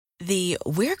The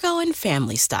We're Going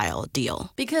Family Style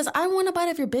deal. Because I want a bite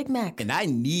of your Big Mac. And I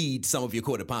need some of your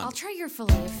Quarter Pounder. I'll try your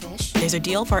filet of fish. There's a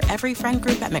deal for every friend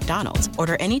group at McDonald's.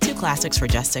 Order any two classics for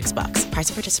just $6.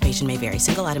 Price of participation may vary.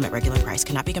 Single item at regular price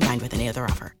cannot be combined with any other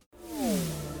offer.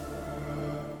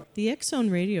 The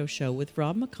X-Zone Radio Show with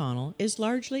Rob McConnell is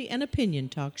largely an opinion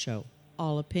talk show.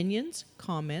 All opinions,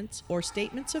 comments, or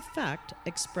statements of fact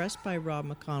expressed by Rob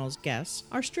McConnell's guests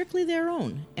are strictly their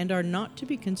own and are not to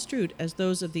be construed as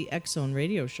those of the X-Zone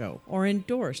Radio Show or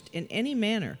endorsed in any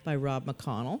manner by Rob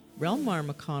McConnell, Relmar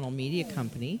McConnell Media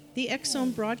Company, the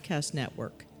X-Zone Broadcast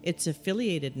Network, its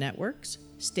affiliated networks,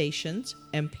 stations,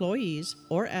 employees,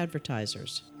 or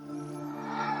advertisers.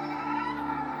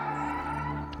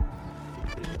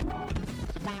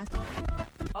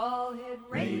 All Hit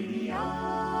Radio.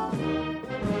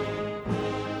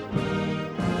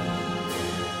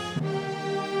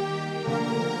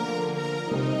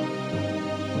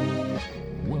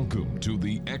 Welcome to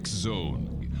the X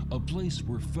Zone, a place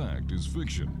where fact is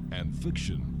fiction and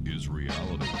fiction is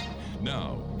reality.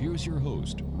 Now, here's your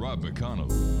host, Rob McConnell.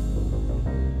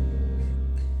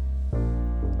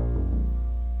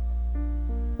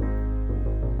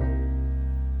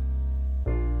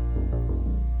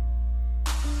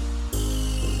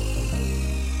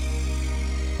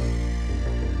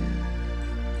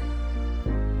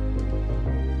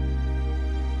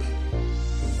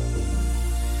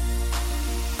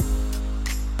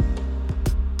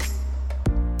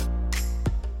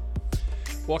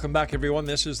 Welcome back, everyone.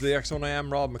 This is the X-Zone. I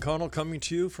am Rob McConnell, coming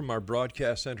to you from our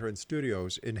broadcast center and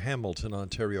studios in Hamilton,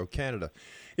 Ontario, Canada.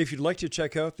 If you'd like to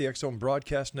check out the X-Zone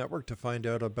Broadcast Network to find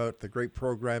out about the great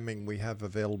programming we have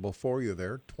available for you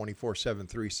there, 24/7,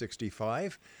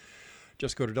 365,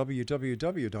 just go to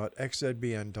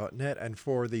www.xzbn.net. And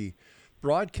for the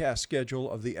broadcast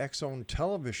schedule of the X-Zone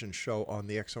television show on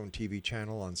the X-Zone TV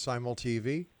channel on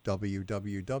SimulTV,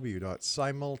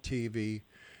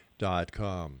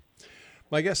 www.simultv.com.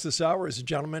 My guest this hour is a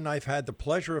gentleman I've had the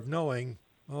pleasure of knowing,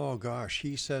 oh gosh,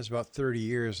 he says about 30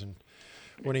 years. And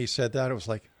when he said that, it was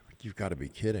like, you've got to be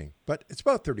kidding. But it's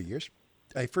about 30 years.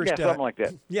 Something like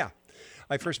that. Yeah.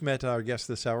 I first met our guest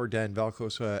this hour, Dan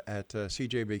Valkos, at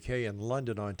CJBK in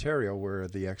London, Ontario, where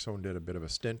the X-Zone did a bit of a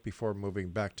stint before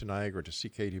moving back to Niagara to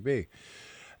CKDB.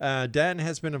 Dan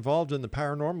has been involved in the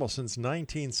paranormal since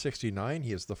 1969.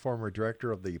 He is the former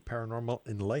director of the Paranormal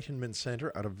Enlightenment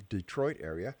Centre out of Detroit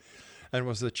area, and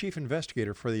was the chief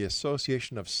investigator for the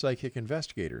Assciation of Psychic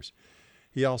Investigators.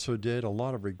 He also did a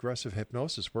lot of regressive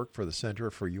hypnosis work for the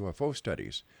Centre for UFO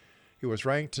Studies. He was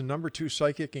ranked number 2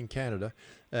 psychic in Canada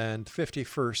and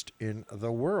 51st in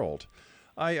the world.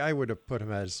 I would have put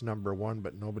him as number 1,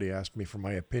 but nobody asked me for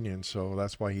my opinion, so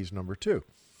that's why he's number 2.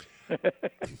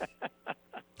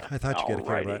 I thought you'd get a kick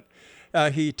out of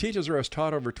that. He teaches or has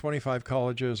taught over 25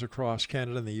 colleges across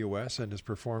Canada and the U.S. and has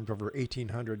performed over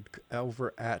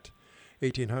at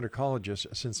 1,800 colleges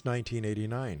since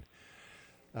 1989.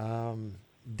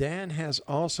 Dan has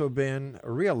also been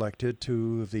re-elected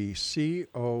to the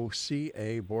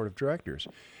C.O.C.A. Board of Directors.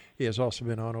 He has also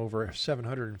been on over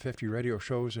 750 radio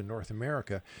shows in North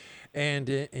America. And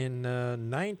in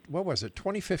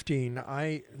 2015,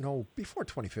 before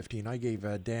 2015, I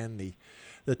gave Dan the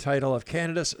title of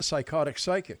Canada's Psychotic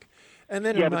Psychic. And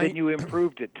then then you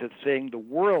improved it to saying the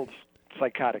World's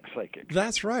Psychotic Psychic.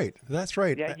 That's right.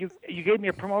 Yeah, you gave me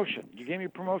a promotion.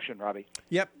 Robbie.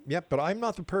 Yep. But I'm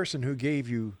not the person who gave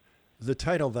you the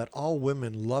title that all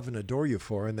women love and adore you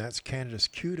for, and that's Canada's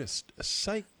cutest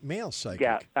male psychic.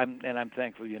 Yeah, I'm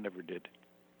thankful you never did.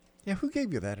 Yeah, who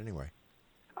gave you that anyway?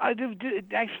 I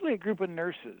did actually a group of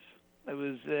nurses. It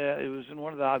was in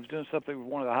I was doing something with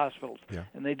one of the hospitals,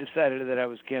 and they decided that I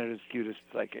was Canada's cutest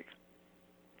psychic.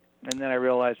 And then I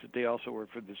realized that they also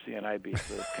work for the CNIB,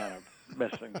 so it kind of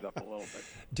messed things up a little bit.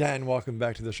 Dan, welcome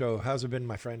back to the show. How's it been,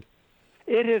 my friend?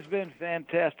 It has been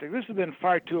fantastic. This has been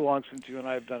far too long since you and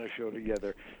I have done a show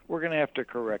together. We're going to have to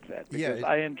correct that because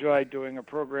I enjoy doing a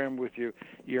program with you.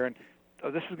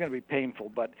 This is going to be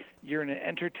painful, but you're an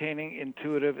entertaining,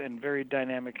 intuitive, and very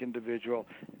dynamic individual,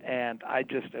 and I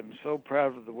just am so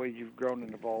proud of the way you've grown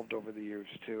and evolved over the years,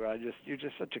 too. You're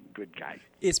just such a good guy.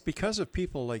 It's because of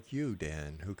people like you,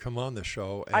 Dan, who come on the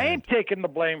show. I ain't taking the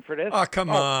blame for this. Oh, come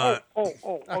on.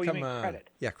 You mean credit.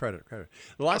 Yeah, credit.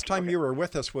 The last time you were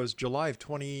with us was July of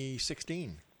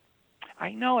 2016.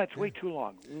 I know, it's way too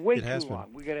long. Way too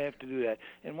long. We're going to have to do that.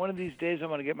 And one of these days, I'm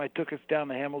going to get my tickets down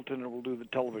to Hamilton, and we'll do the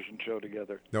television show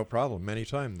together. No problem.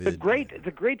 Anytime. The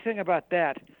great thing about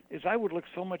that is I would look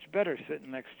so much better sitting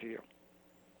next to you.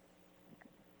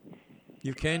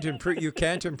 You can't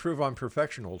improve on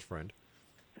perfection, old friend.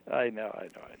 I know.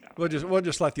 We'll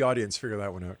just let the audience figure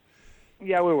that one out.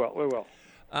 Yeah, we will. We will.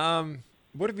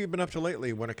 What have you been up to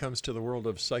lately when it comes to the world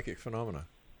of psychic phenomena?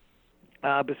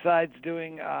 Besides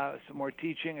doing some more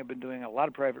teaching, I've been doing a lot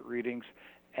of private readings,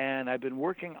 and I've been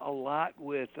working a lot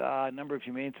with a number of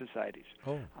humane societies.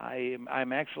 Oh.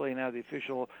 I'm actually now the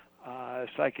official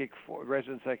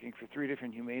resident psychic for 3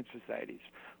 different humane societies.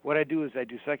 What I do is I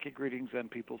do psychic readings on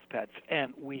people's pets,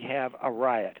 and we have a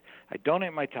riot. I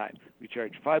donate my time. We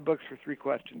charge $5 for 3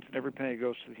 questions, and every penny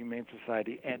goes to the Humane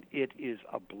Society, and it is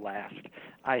a blast.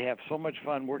 I have so much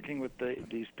fun working with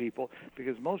these people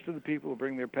because most of the people who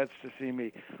bring their pets to see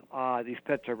me, these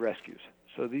pets are rescues.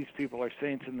 So these people are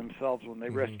saints in themselves when they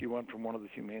rescue one from one of the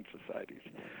humane societies.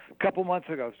 A couple months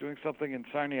ago, I was doing something in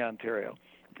Sarnia, Ontario,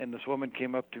 and this woman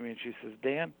came up to me and she says,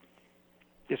 Dan,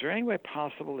 is there any way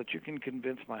possible that you can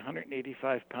convince my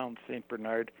 185-pound St.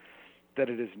 Bernard that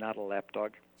it is not a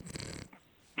lapdog?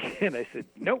 And I said,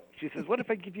 no. She says, what if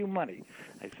I give you money?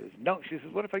 I says, no. She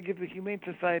says, what if I give the Humane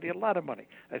Society a lot of money?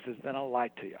 I says, then I'll lie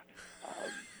to you.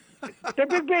 They're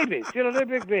big babies. They're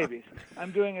big babies.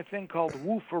 I'm doing a thing called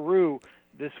Woofaroo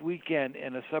this weekend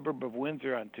in a suburb of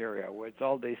Windsor, Ontario, where it's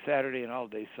all day Saturday and all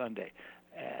day Sunday.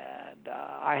 And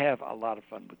I have a lot of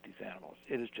fun with these animals.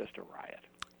 It is just a riot.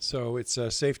 So it's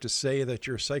safe to say that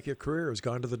your psychic career has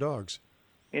gone to the dogs.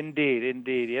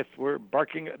 Indeed. Yes, we're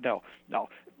barking. No.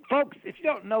 Folks, if you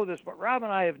don't know this, but Rob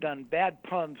and I have done bad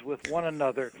puns with one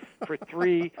another for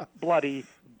 3 bloody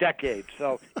decades.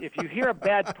 So if you hear a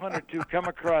bad pun or two come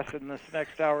across in this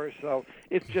next hour or so,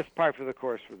 it's just par for the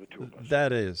course for the 2 of us.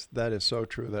 That is so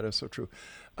true. That is so true.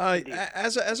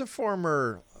 As a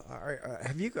former,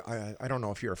 have you? I don't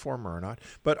know if you're a former or not,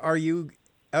 but are you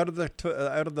out of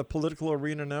the political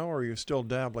arena now, or are you still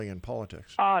dabbling in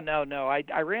politics? No.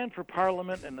 I ran for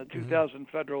Parliament in the 2000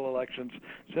 federal elections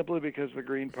simply because the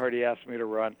Green Party asked me to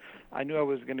run. I knew I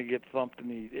was going to get thumped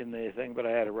in the thing, but I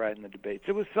had to ride in the debates.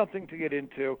 It was something to get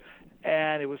into,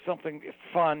 and it was something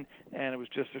fun, and it was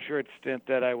just a short stint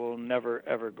that I will never,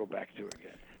 ever go back to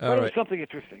again. But it was something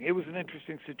interesting. It was an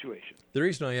interesting situation. The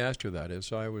reason I asked you that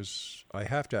is I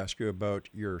have to ask you about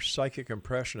your psychic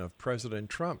impression of President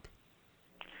Trump.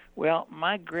 Well,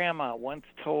 my grandma once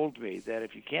told me that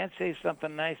if you can't say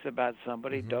something nice about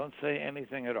somebody, don't say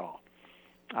anything at all.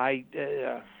 My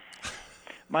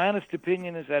honest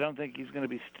opinion is I don't think he's going to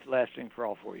be lasting for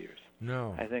all 4 years.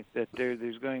 No. I think that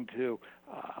there's going to,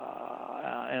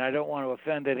 and I don't want to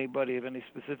offend anybody of any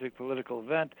specific political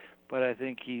event, but I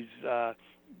think he's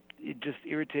just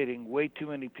irritating way too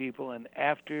many people. And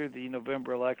after the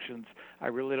November elections, I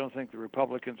really don't think the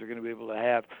Republicans are going to be able to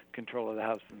have control of the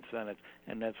House and Senate,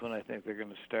 and that's when I think they're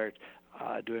going to start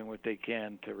doing what they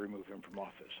can to remove him from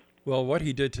office. Well, what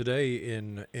he did today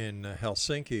in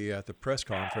Helsinki at the press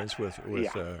conference with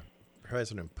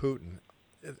President Putin,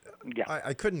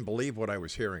 I couldn't believe what I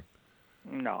was hearing.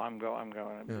 No, I'm going.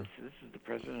 This is the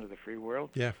president of the free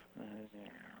world. Yeah.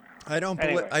 I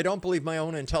don't believe my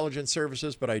own intelligence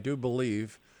services, but I do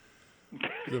believe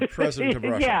the president of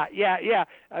Russia. Yeah.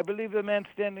 I believe the man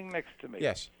standing next to me.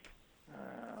 Yes.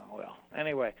 Well,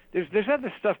 anyway, there's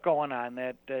other stuff going on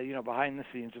that behind the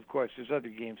scenes. Of course, there's other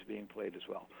games being played as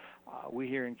well. We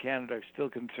here in Canada are still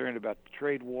concerned about the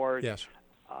trade wars. Yes.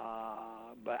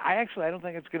 But I don't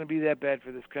think it's going to be that bad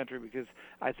for this country because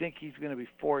I think he's going to be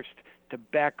forced to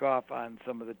back off on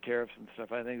some of the tariffs and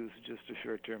stuff. I think this is just a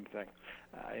short-term thing.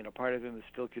 Part of him is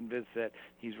still convinced that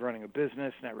he's running a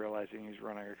business, not realizing he's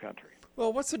running a country.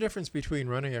 Well, what's the difference between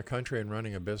running a country and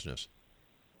running a business?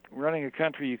 Running a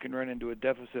country, you can run into a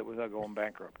deficit without going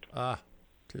bankrupt.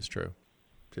 Tis true.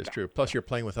 True. Plus, you're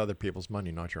playing with other people's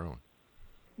money, not your own.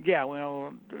 Yeah,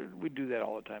 well, we do that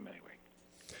all the time anyway.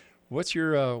 What's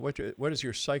your what is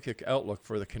your psychic outlook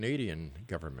for the Canadian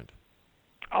government?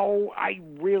 Oh, I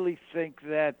really think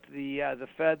that the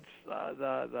Feds,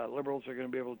 the Liberals, are going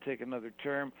to be able to take another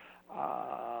term.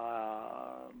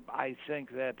 I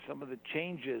think that some of the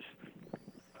changes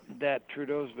that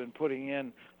Trudeau's been putting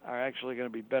in are actually going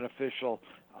to be beneficial.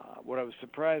 What I was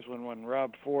surprised when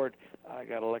Rob Ford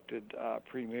got elected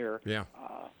premier. Yeah.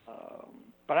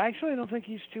 But I actually don't think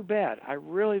he's too bad. I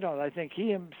really don't. I think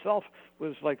he himself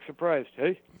was surprised.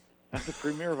 Hey, I'm the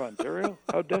premier of Ontario?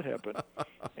 How'd that happen?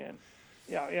 And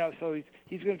so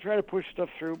he's going to try to push stuff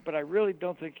through, but I really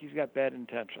don't think he's got bad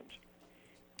intentions.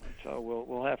 So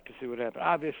we'll have to see what happens.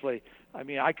 Obviously,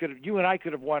 you and I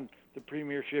could have won the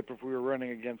premiership if we were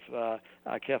running against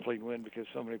Kathleen Wynne because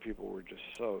so many people were just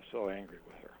so angry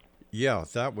with her. Yeah,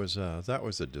 that was a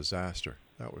disaster.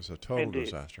 That was a total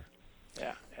disaster.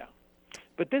 Yeah.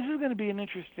 But this is going to be an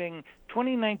interesting.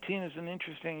 2019 is an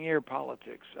interesting year of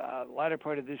politics. The latter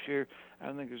part of this year, I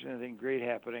don't think there's anything great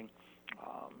happening.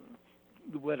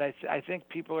 I think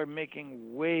people are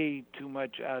making way too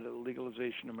much out of the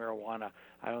legalization of marijuana.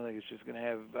 I don't think it's just going to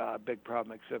have a big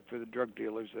problem, except for the drug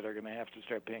dealers that are going to have to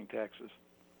start paying taxes.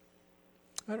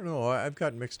 I don't know. I've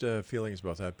got mixed feelings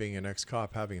about that, being an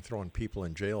ex-cop, having thrown people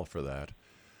in jail for that.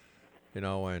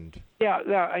 And...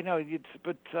 Yeah, I know.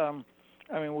 But,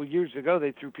 years ago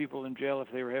they threw people in jail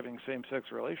if they were having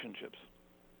same-sex relationships.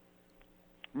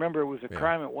 Remember, it was a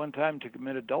crime at one time to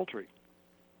commit adultery.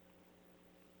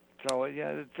 So,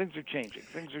 things are changing.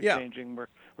 Changing.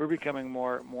 We're becoming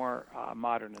more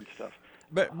modern and stuff.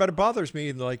 But it bothers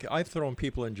me, like, I've thrown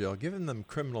people in jail, given them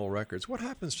criminal records. What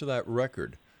happens to that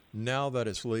record now that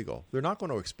it's legal? They're not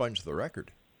going to expunge the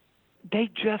record. They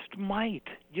just might.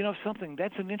 Something,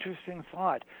 that's an interesting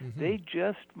thought. Mm-hmm. They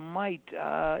just might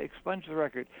expunge the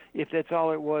record if that's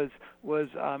all it was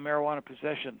marijuana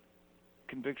possession,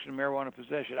 conviction of marijuana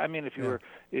possession. I mean, if you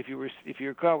were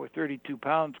caught with 32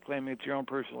 pounds claiming it's your own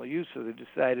personal use, so they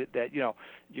decided that you're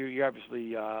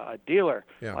obviously a dealer.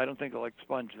 Yeah. I don't think they'll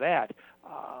expunge that.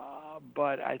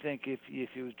 But I think if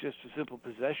it was just a simple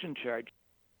possession charge,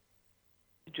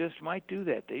 they just might do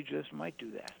that.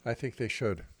 I think they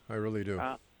should. I really do.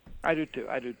 I do too.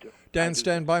 Dan,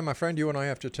 stand by, my friend. You and I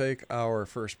have to take our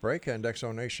first break. And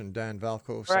Exonation, Dan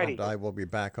Valkos, and I will be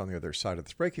back on the other side of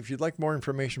this break. If you'd like more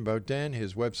information about Dan,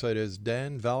 his website is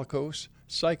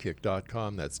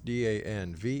danvalkospsychic.com. That's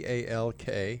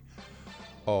DANVALKOPSYCHIK.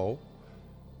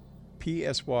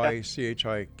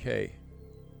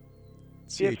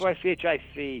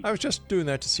 PSYCHIC. I was just doing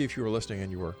that to see if you were listening,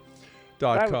 and you were.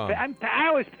 .com. I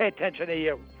always pay attention to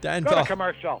you. Dan, go to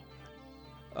commercial.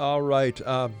 All right.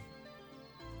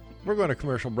 We're going to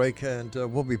commercial break, and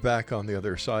we'll be back on the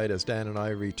other side as Dan and I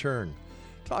return,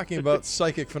 talking about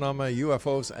psychic phenomena,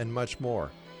 UFOs, and much more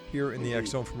here in the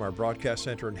X Zone from our broadcast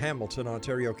center in Hamilton,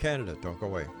 Ontario, Canada. Don't go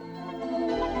away.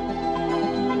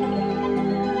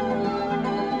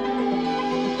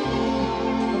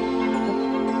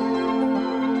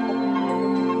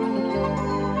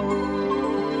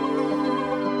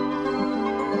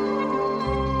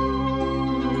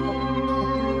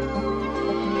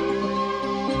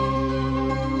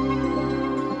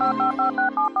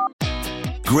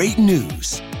 Great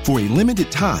news! For a limited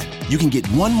time, you can get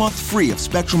 1 month free of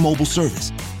Spectrum Mobile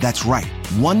service. That's right,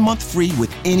 1 month free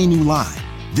with any new line.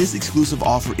 This exclusive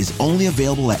offer is only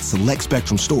available at select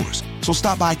Spectrum stores, so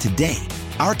stop by today.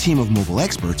 Our team of mobile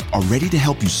experts are ready to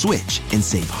help you switch and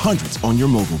save hundreds on your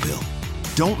mobile bill.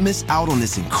 Don't miss out on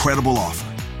this incredible offer.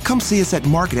 Come see us at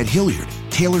Market at Hilliard,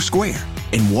 Taylor Square,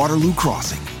 and Waterloo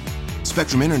Crossing.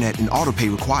 Spectrum Internet and autopay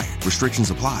required.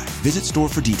 Restrictions apply. Visit store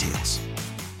for details.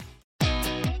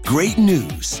 Great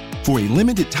news! For a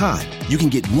limited time, you can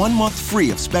get 1 month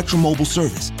free of Spectrum Mobile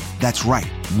service. That's right,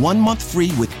 1 month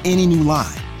free with any new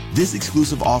line. This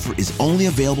exclusive offer is only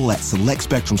available at select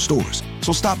Spectrum stores,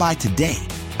 so stop by today.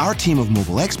 Our team of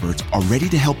mobile experts are ready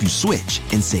to help you switch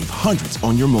and save hundreds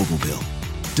on your mobile bill.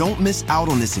 Don't miss out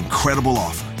on this incredible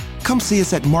offer. Come see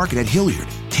us at Market at Hilliard,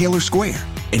 Taylor Square,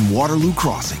 and Waterloo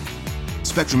Crossing.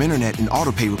 Spectrum Internet and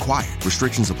autopay required.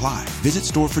 Restrictions apply. Visit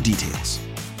store for details.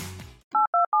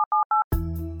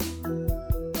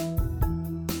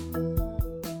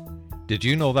 Did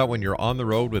you know that when you're on the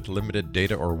road with limited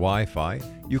data or Wi-Fi,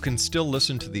 you can still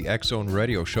listen to the X Zone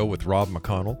radio show with Rob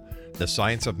McConnell, The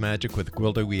Science of Magic with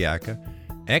Gwilda Wiyaka,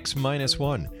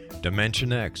 X-1,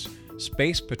 Dimension X,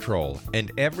 Space Patrol,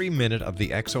 and every minute of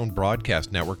the X Zone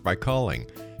broadcast network by calling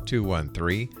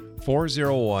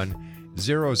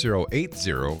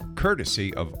 213-401-0080,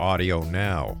 courtesy of Audio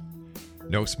Now.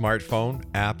 No smartphone,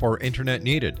 app, or internet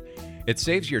needed. It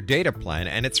saves your data plan,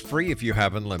 and it's free if you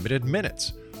have unlimited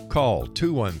minutes. Call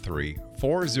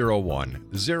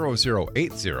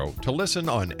 213-401-0080 to listen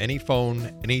on any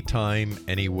phone, anytime,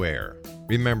 anywhere.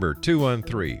 Remember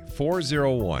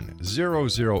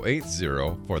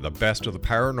 213-401-0080 for the best of the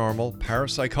paranormal,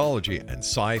 parapsychology, and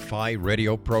sci-fi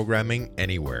radio programming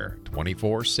anywhere,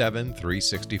 24/7,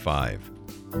 365.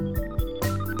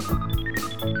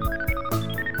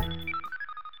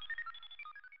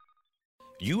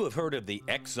 You have heard of the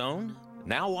X Zone?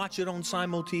 Now watch it on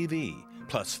Simul TV.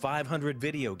 Plus 500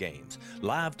 video games,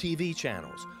 live TV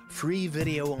channels, free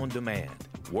video on demand,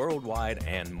 worldwide,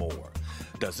 and more.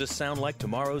 Does this sound like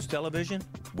tomorrow's television?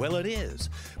 Well, it is,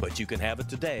 but you can have it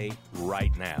today,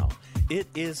 right now. It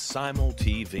is Simul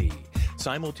TV.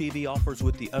 Simul TV offers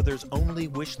what the others only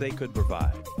wish they could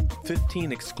provide.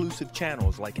 15 exclusive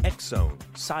channels like X-Zone,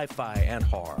 sci-fi, and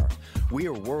horror. We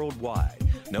are worldwide.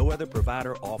 No other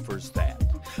provider offers that.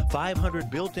 500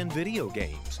 built-in video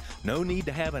games. No need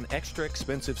to have an extra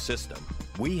expensive system.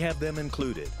 We have them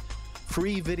included.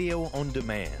 Free video on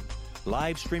demand.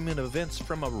 live streaming events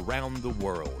from around the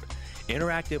world,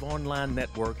 interactive online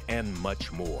network, and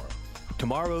much more.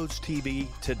 Tomorrow's TV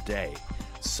today.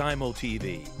 Simul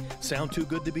TV. Sound too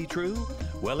good to be true?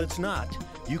 Well, it's not.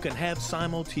 You can have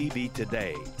Simul TV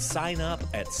today. Sign up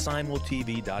at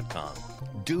simultv.com.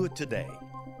 Do it today.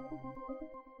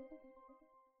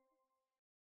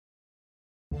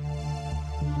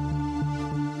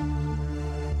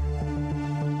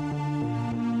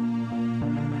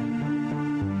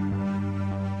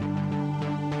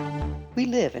 We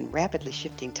live in rapidly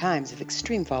shifting times of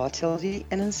extreme volatility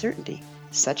and uncertainty.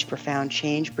 Such profound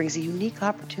change brings a unique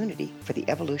opportunity for the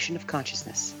evolution of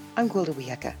consciousness. I'm Gwilda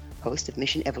Wiyaka, host of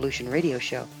Mission Evolution Radio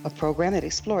Show, a program that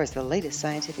explores the latest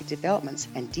scientific developments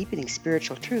and deepening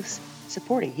spiritual truths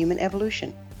supporting human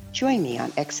evolution. Join me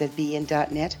on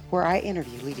XZBN.net, where I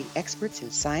interview leading experts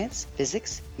in science,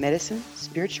 physics, medicine,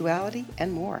 spirituality,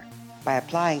 and more. By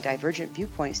applying divergent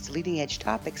viewpoints to leading-edge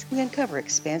topics, we uncover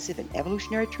expansive and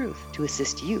evolutionary truth to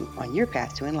assist you on your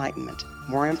path to enlightenment.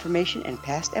 More information and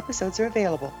past episodes are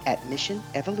available at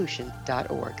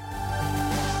missionevolution.org.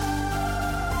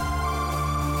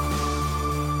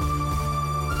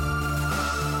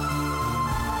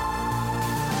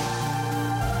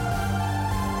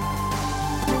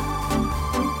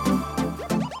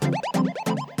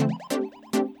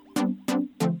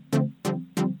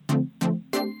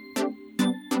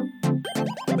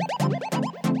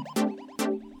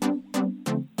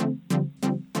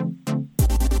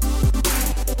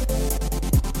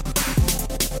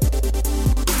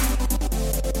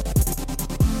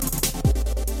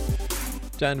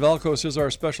 Dan Valkos is our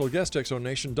special guest, X-Zone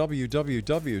Nation,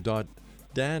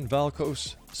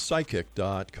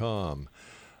 www.danvalkospsychic.com.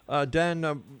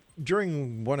 Dan,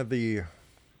 during one of the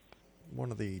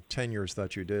tenures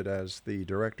that you did as the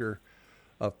director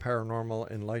of Paranormal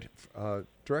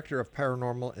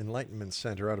Enlightenment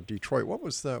Centre out of Detroit,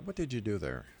 what did you do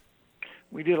there?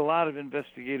 We did a lot of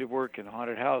investigative work in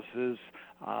haunted houses.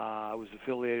 I was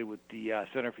affiliated with the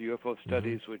Center for UFO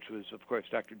Studies, which was, of course,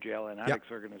 Dr. J. Allen Hynek's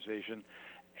organization.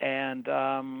 And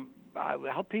I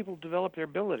helped people develop their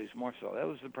abilities more so. That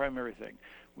was the primary thing.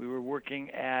 We were working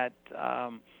at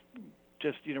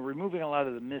just, removing a lot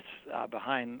of the myths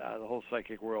behind the whole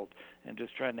psychic world and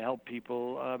just trying to help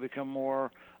people become more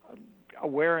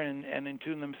aware and in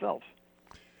tune themselves.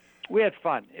 We had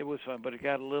fun. It was fun, but it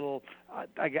got a little.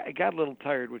 I got a little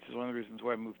tired, which is one of the reasons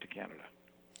why I moved to Canada.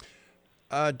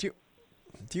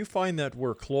 Do you find that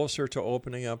we're closer to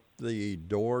opening up the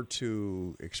door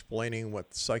to explaining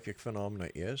what psychic phenomena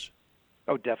is?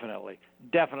 Oh, definitely.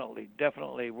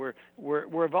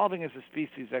 We're evolving as a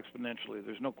species exponentially.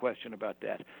 There's no question about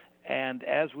that. And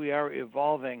as we are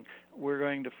evolving, we're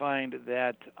going to find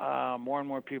that more and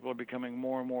more people are becoming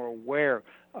more and more aware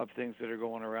of things that are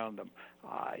going around them.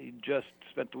 I just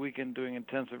spent the weekend doing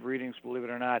intensive readings, believe it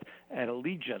or not, at a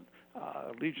Legion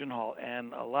Hall,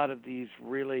 and a lot of these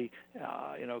really,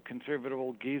 conservative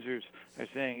old geezers are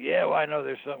saying, yeah, well, I know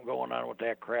there's something going on with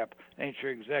that crap. I ain't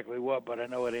sure exactly what, but I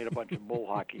know it ain't a bunch of bull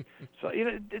hockey. So,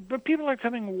 but people are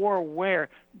becoming more aware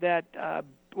that,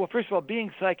 well, first of all,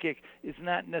 being psychic is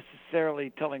not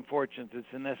necessarily telling fortunes. It's,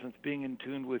 in essence, being in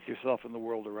tune with yourself and the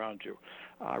world around you,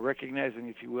 recognizing,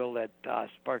 if you will, that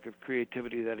spark of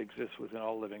creativity that exists within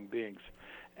all living beings.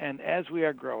 And as we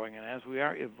are growing and as we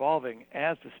are evolving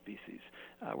as a species,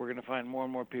 we're going to find more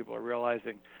and more people are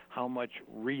realizing how much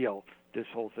real this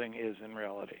whole thing is in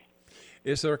reality.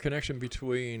 Is there a connection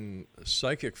between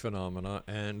psychic phenomena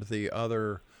and the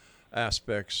other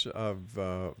aspects of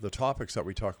the topics that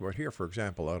we talk about here? For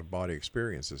example, out-of-body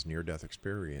experiences, near-death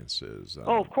experiences.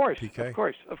 Of course, PK? of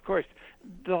course.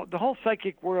 The whole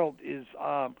psychic world is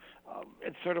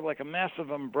it's sort of like a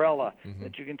massive umbrella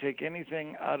that you can take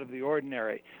anything out of the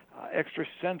ordinary.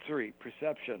 Extrasensory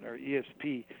perception, or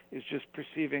ESP, is just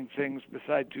perceiving things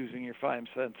besides using your five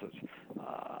senses.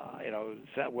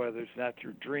 Whether it's not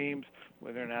through dreams,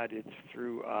 whether or not it's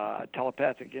through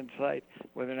telepathic insight,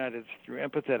 whether or not it's through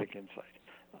empathetic insight.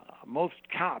 Most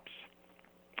cops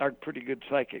are pretty good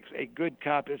psychics. A good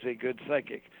cop is a good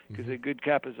psychic, because a good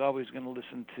cop is always going to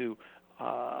listen to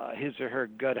his or her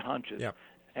gut hunches. Yep.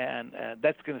 And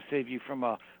that's going to save you from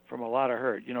a lot of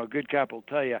hurt. A good cop will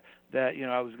tell you that,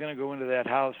 I was going to go into that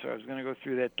house or I was going to go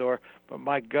through that door, but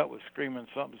my gut was screaming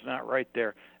something's not right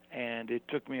there. And it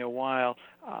took me a while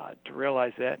to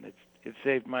realize that, and it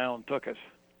saved my own tuchus.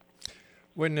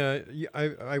 When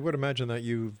I would imagine that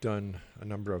you've done a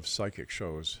number of psychic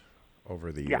shows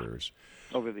over the years.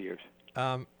 Over the years.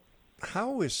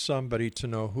 How is somebody to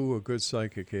know who a good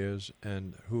psychic is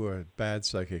and who a bad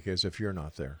psychic is if you're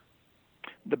not there?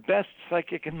 The best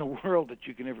psychic in the world that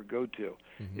you can ever go to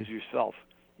is yourself.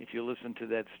 if you listen to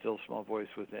that still small voice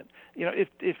within. You know,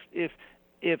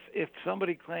 if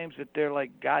somebody claims that they're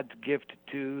like God's gift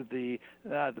to the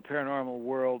paranormal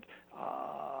world,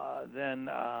 then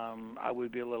I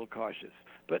would be a little cautious.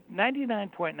 But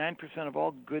 99.9% of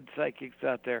all good psychics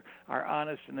out there are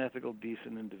honest and ethical,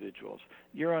 decent individuals.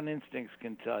 Your own instincts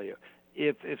can tell you.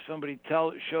 If somebody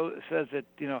says that,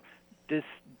 you know, this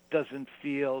doesn't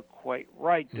feel quite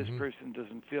right, this person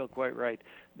doesn't feel quite right,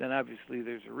 then obviously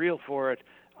there's a reel for it,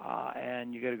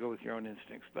 and you got to go with your own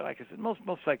instincts. But like I said, most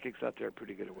psychics out there are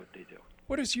pretty good at what they do.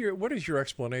 What is your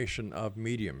explanation of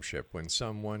mediumship when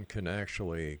someone can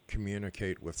actually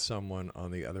communicate with someone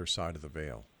on the other side of the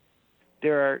veil?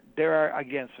 There are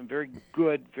again some very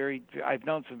good, I've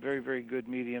known some very, very good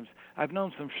mediums. I've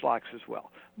known some schlocks as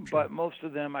well, but most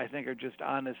of them I think are just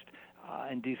honest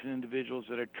and decent individuals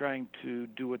that are trying to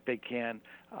do what they can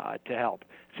to help.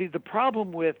 See, the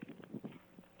problem with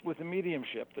a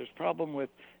mediumship, there's a problem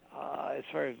with as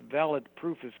far as valid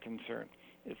proof is concerned.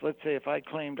 Let's say if I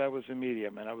claimed I was a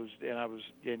medium and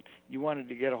you wanted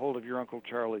to get a hold of your Uncle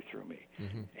Charlie through me,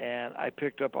 and I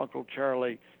picked up Uncle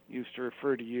Charlie used to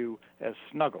refer to you as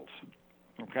Snuggles.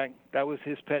 Okay, that was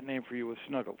his pet name for you, was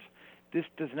Snuggles. This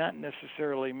does not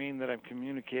necessarily mean that I'm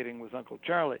communicating with Uncle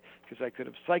Charlie, because I could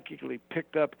have psychically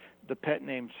picked up the pet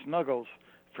name Snuggles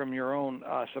from your own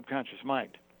subconscious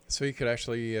mind. So you could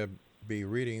actually be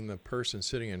reading the person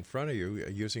sitting in front of you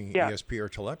using ESP or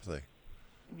telepathy.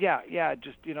 Yeah.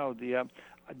 Just, you know,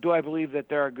 do I believe that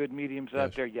there are good mediums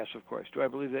out there? Yes, of course. Do I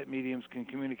believe that mediums can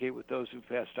communicate with those who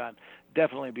passed on?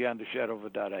 Definitely, beyond a shadow of a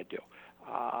doubt, I do.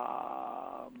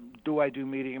 Do I do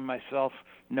medium myself?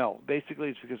 No. Basically,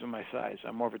 it's because of my size.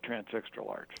 I'm more of a trans extra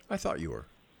large. I thought you were.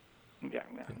 Yeah.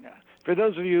 For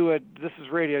those of you, this is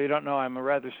radio, you don't know, I'm a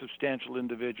rather substantial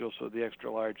individual, so the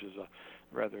extra large is a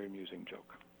rather amusing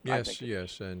joke.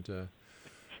 Yes, and...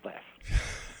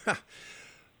 laugh.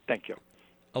 Thank you.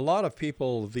 A lot of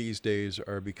people these days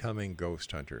are becoming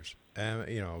ghost hunters,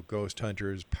 ghost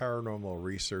hunters, paranormal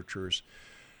researchers,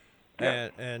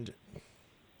 and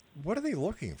what are they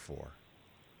looking for?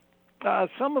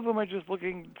 Some of them are just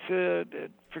looking to,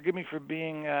 forgive me for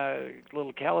being a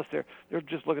little callous there, they're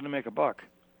just looking to make a buck.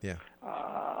 Yeah.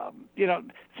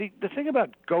 See, the thing about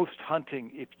ghost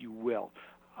hunting, if you will,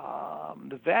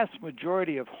 the vast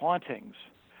majority of hauntings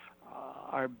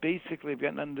are basically, have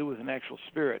got nothing to do with an actual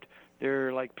spirit.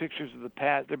 They're like pictures of the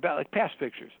past. They're like past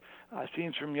pictures.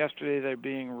 Scenes from yesterday that are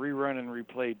being rerun and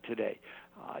replayed today.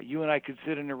 You and I could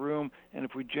sit in a room, and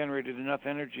if we generated enough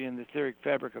energy in the etheric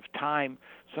fabric of time,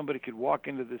 somebody could walk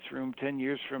into this room 10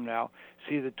 years from now,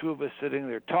 see the two of us sitting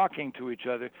there talking to each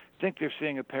other, think they're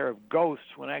seeing a pair of ghosts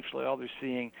when actually all they're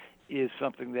seeing is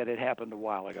something that had happened a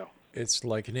while ago. It's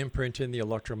like an imprint in the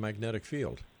electromagnetic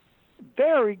field.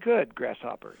 Very good,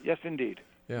 Grasshopper. Yes, indeed.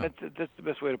 Yeah. That's the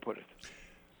best way to put it.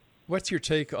 What's your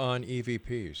take on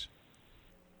EVPs?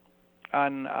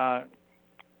 On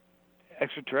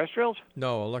extraterrestrials?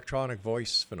 No, electronic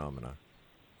voice phenomena.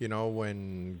 You know,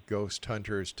 when ghost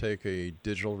hunters take a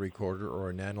digital recorder or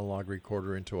an analog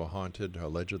recorder into a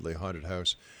allegedly haunted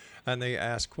house, and they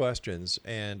ask questions,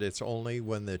 and it's only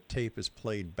when the tape is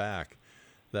played back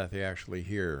that they actually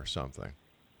hear something.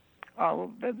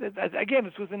 Well, again,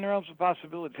 it's within the realms of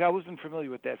possibility. I wasn't familiar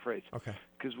with that phrase. Okay.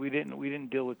 Because we didn't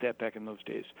deal with that back in those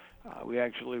days. We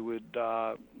actually would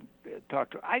talk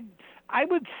to. I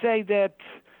would say that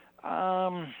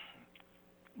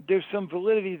there's some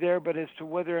validity there, but as to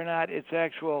whether or not it's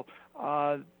actual,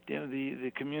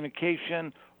 the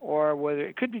communication, or whether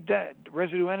it could be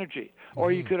residue energy,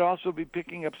 or you could also be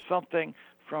picking up something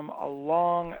from a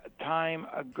long time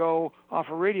ago off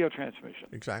a radio transmission.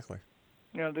 Exactly.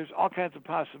 There's all kinds of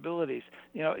possibilities.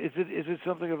 Is it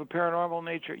something of a paranormal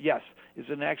nature? Yes. Is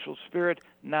it an actual spirit?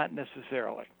 Not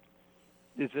necessarily.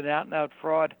 Is it an out-and-out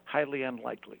fraud? Highly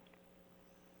unlikely.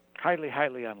 Highly,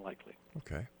 highly unlikely.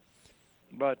 Okay.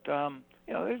 But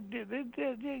there's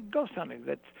ghost hunting.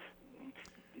 That's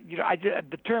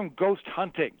the term ghost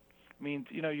hunting means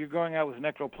you're going out with an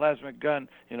ectoplasmic gun.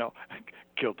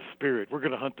 Killed the spirit. We're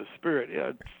going to hunt the spirit.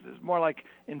 It's more like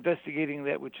investigating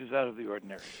that which is out of the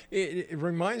ordinary. It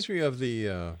reminds me of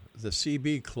the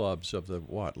CB clubs of the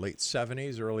late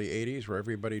 70s, early 80s, where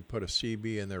everybody'd put a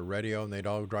CB in their radio and they'd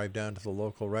all drive down to the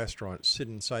local restaurant, sit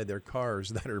inside their cars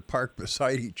that are parked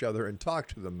beside each other, and talk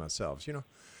to themselves.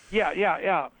 Yeah.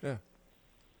 Yeah.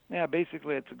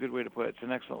 Basically, it's a good way to put it. It's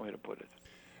an excellent way to put it.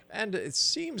 And it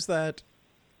seems that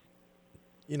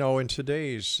in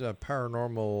today's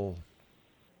paranormal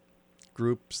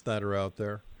groups that are out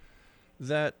there,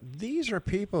 that these are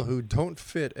people who don't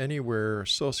fit anywhere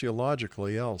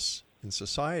sociologically else in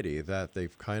society, that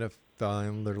they've kind of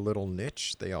found their little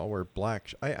niche. They all wear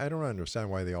black. I don't understand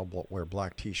why they all wear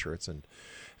black T-shirts and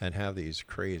have these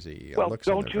crazy looks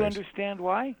on their face. Don't you understand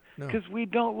why? No. Because we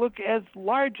don't look as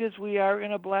large as we are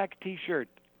in a black T-shirt.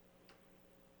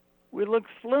 We look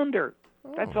slender.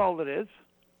 Oh. That's all it is.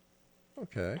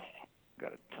 Okay.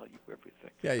 Got to tell you everything.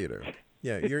 Yeah, you do.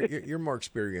 Yeah, you're more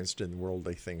experienced in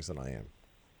worldly things than I am.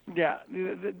 Yeah.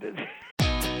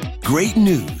 Great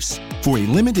news! For a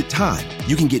limited time,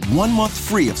 you can get 1 month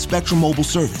free of Spectrum Mobile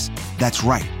service. That's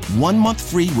right, 1 month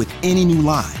free with any new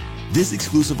line. This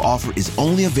exclusive offer is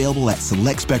only available at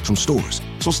select Spectrum stores,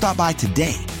 so stop by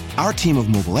today. Our team of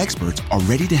mobile experts are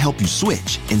ready to help you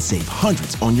switch and save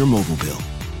hundreds on your mobile bill.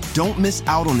 Don't miss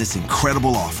out on this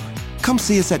incredible offer. Come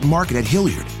see us at Market at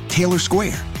Hilliard, Taylor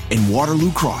Square, and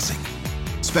Waterloo Crossing.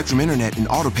 Spectrum Internet and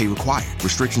autopay required.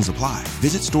 Restrictions apply.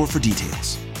 Visit store for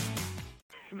details.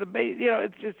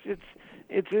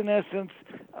 It's in essence,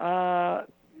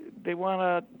 they want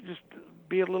to just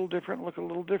be a little different, look a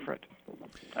little different.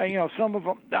 Some of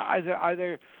them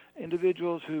either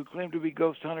individuals who claim to be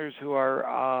ghost hunters who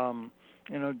are,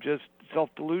 just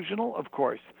self-delusional, of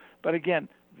course. But again,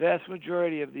 vast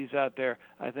majority of these out there,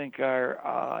 I think,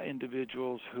 are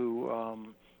individuals who are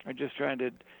just trying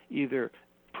to either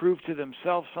prove to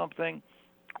themselves something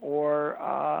or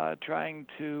trying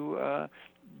to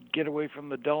get away from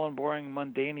the dull and boring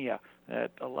mundania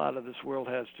that a lot of this world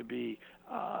has to be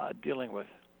dealing with.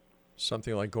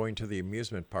 Something like going to the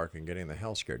amusement park and getting the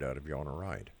hell scared out of you on a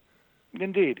ride.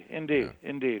 Indeed,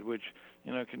 which,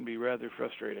 can be rather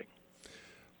frustrating.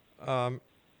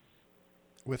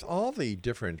 With all the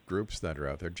different groups that are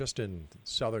out there, just in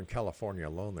Southern California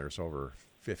alone, there's over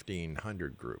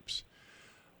 1,500 groups.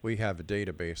 We have a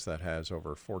database that has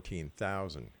over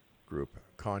 14,000 group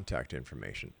contact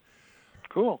information.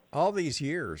 Cool. All these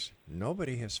years,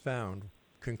 nobody has found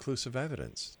conclusive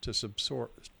evidence to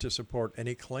support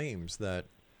any claims that,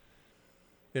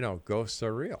 ghosts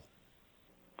are real.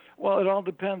 Well, it all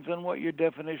depends on what your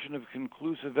definition of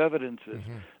conclusive evidence is,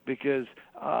 because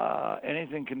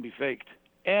anything can be faked.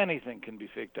 Anything can be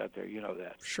faked out there. You know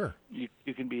that. Sure. You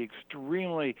can be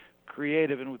extremely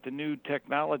creative, and with the new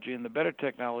technology and the better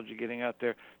technology getting out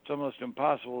there, it's almost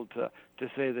impossible to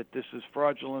say that this is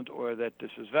fraudulent or that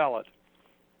this is valid.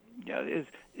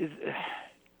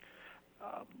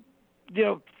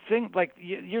 Things like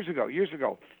years ago,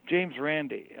 James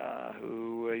Randi,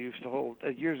 who used to hold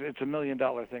it's $1 million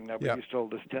thing now, but he used to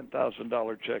hold this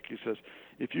 $10,000 check. He says,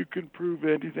 if you can prove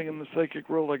anything in the psychic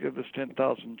world, I give this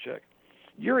 $10,000 check.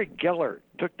 Uri Geller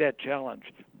took that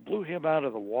challenge, blew him out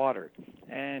of the water,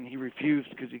 and he refused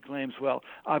because he claims, well,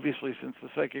 obviously since the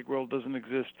psychic world doesn't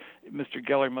exist, Mr.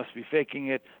 Geller must be faking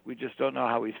it. We just don't know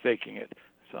how he's faking it.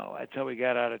 So that's how we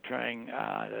got out of trying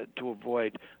to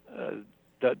avoid the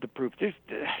proof.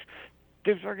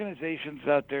 There's organizations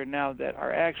out there now that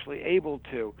are actually able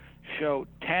to show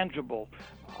tangible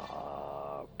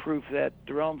proof that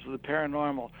the realms of the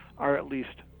paranormal are at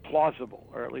least plausible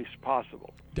or at least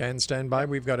possible. Dan, stand by.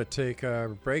 We've got to take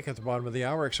a break at the bottom of the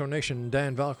hour. Exonation,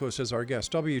 Dan Valkos is our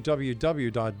guest.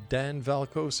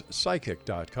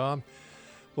 www.danvalkospsychic.com.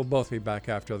 We'll both be back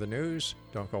after the news.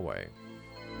 Don't go away.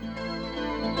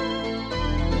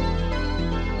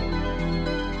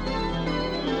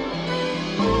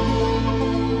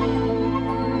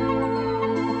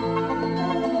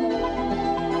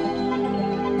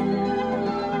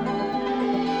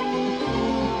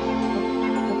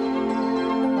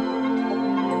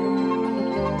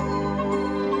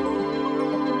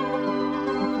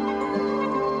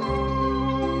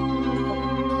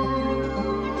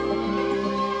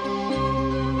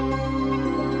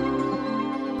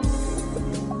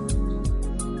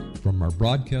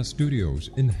 Broadcast studios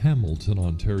in Hamilton,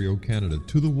 Ontario, Canada,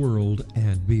 to the world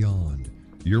and beyond.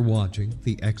 You're watching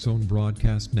the X-Zone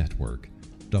Broadcast Network,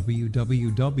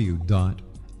 www.xzbn.net.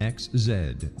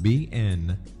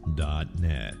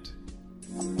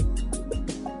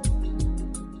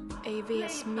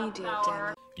 AVS Media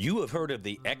Demo. You have heard of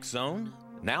the X-Zone?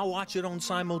 Now watch it on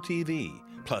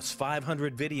CymoTV, plus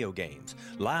 500 video games,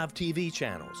 live TV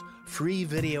channels, free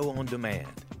video on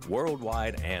demand,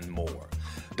 worldwide, and more.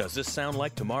 Does this sound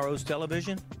like tomorrow's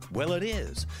television? Well, it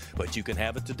is, but you can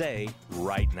have it today,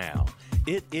 right now.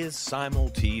 It is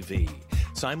CymoTV.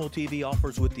 CymoTV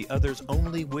offers what the others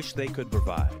only wish they could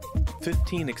provide.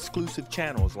 15 exclusive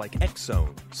channels like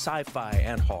X-Zone, Sci-Fi,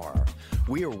 and Horror.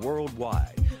 We are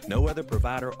worldwide. No other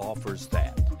provider offers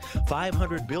that.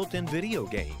 500 built-in video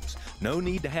games. No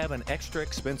need to have an extra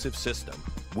expensive system.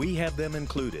 We have them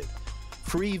included.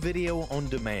 Free video on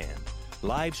demand.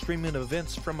 Live streaming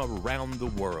events from around the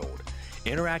world,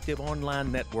 interactive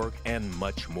online network, and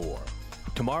much more.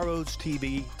 Tomorrow's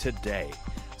TV today.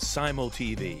 Simul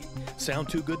TV. Sound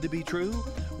too good to be true?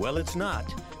 Well, it's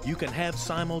not. You can have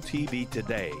Simul TV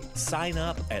today. Sign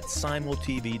up at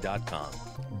simultv.com.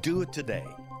 Do it today.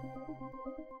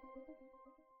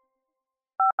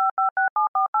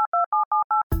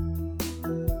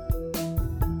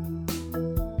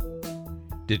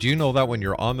 Did you know that when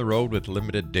you're on the road with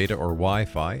limited data or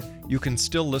Wi-Fi, you can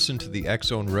still listen to the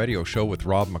X-Zone radio show with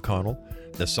Rob McConnell,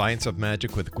 The Science of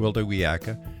Magic with Gwilda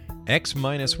Wiyaka,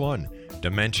 X-1,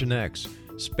 Dimension X,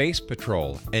 Space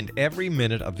Patrol, and every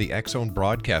minute of the X-Zone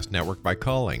broadcast network by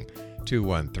calling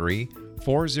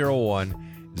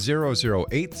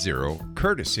 213-401-0080,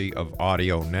 courtesy of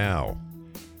Audio Now.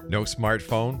 No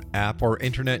smartphone, app, or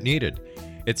internet needed.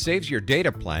 It saves your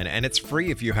data plan and it's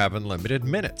free if you have unlimited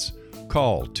minutes.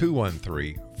 Call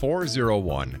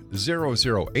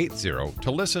 213-401-0080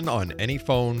 to listen on any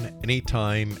phone,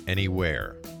 anytime,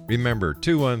 anywhere. Remember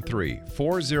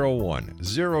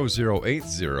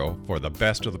 213-401-0080 for the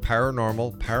best of the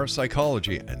paranormal,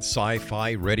 parapsychology, and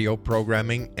sci-fi radio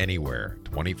programming anywhere,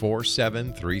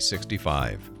 24/7,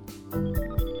 365.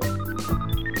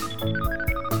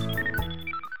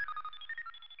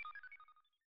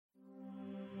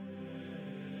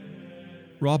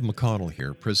 Rob McConnell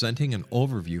here, presenting an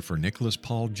overview for Nicholas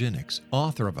Paul Jennings,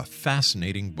 author of a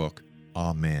fascinating book,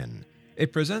 Amen.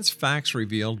 It presents facts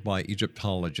revealed by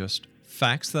Egyptologists,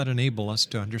 facts that enable us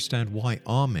to understand why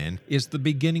Amen is the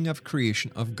beginning of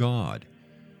creation of God.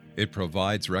 It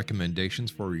provides recommendations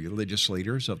for religious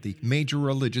leaders of the major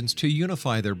religions to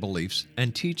unify their beliefs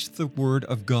and teach the Word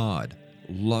of God.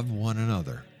 Love one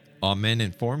another. Amen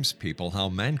informs people how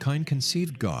mankind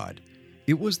conceived God.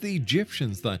 It was the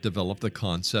Egyptians that developed the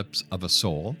concepts of a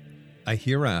soul, a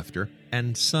hereafter,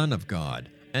 and Son of God.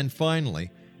 And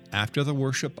finally, after the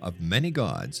worship of many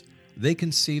gods, they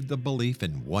conceived the belief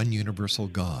in one universal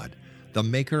God, the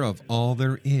maker of all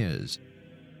there is.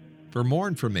 For more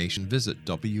information, visit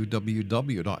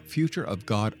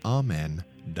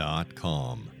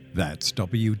www.futureofgodamen.com. That's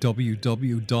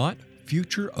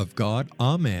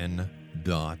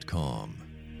www.futureofgodamen.com.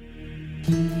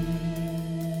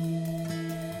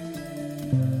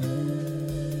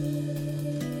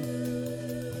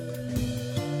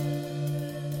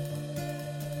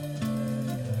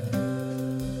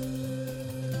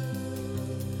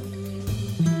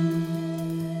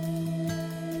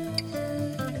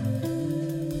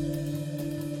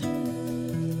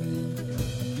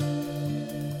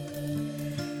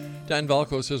 Dan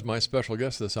Valkos is my special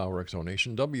guest this hour,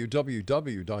 Exonation.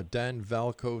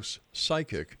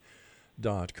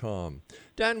 www.danvalkospsychic.com.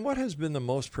 Dan, what has been the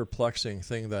most perplexing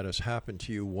thing that has happened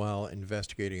to you while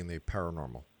investigating the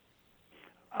paranormal?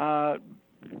 I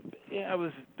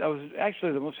was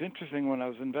actually the most interesting when I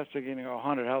was investigating a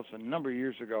haunted house a number of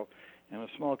years ago in a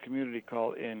small community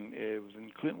it was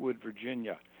in Clintwood,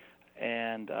 Virginia.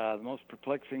 And the most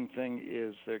perplexing thing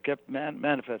is they kept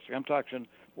manifesting. I'm talking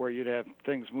where you'd have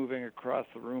things moving across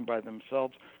the room by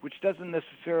themselves, which doesn't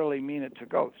necessarily mean it's a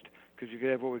ghost, because you could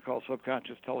have what we call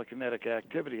subconscious telekinetic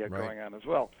activity going on as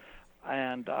well.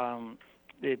 And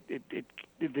the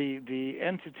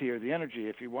entity or the energy,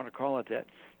 if you want to call it that,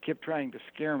 kept trying to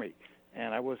scare me,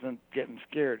 and I wasn't getting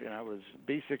scared, and I was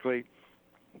basically,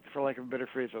 for lack of a better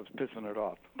phrase, I was pissing it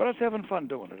off. But I was having fun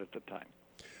doing it at the time.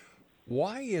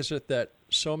 Why is it that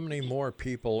so many more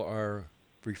people are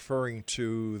referring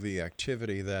to the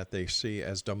activity that they see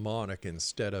as demonic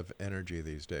instead of energy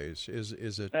these days?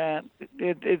 Is it?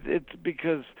 It's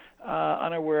because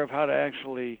unaware of how to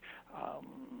actually.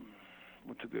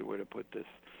 What's a good way to put this?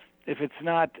 If it's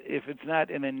not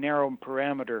in a narrow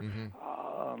parameter,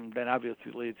 then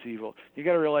obviously it's evil. You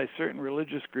got to realize certain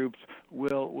religious groups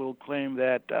will claim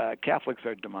that Catholics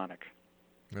are demonic.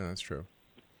 Yeah, that's true.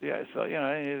 Yeah, so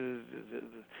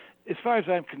as far as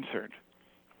I'm concerned,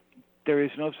 there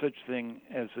is no such thing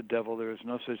as the devil. There is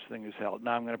no such thing as hell.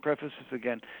 Now, I'm going to preface this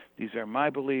again. These are my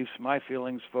beliefs, my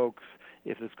feelings, folks.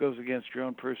 If this goes against your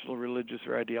own personal religious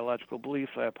or ideological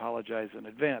beliefs, I apologize in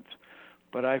advance.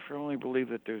 But I firmly believe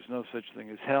that there's no such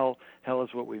thing as hell. Hell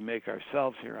is what we make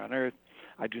ourselves here on earth.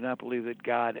 I do not believe that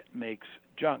God makes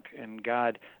junk, and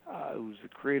God, who's the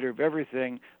creator of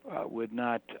everything, would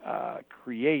not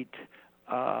create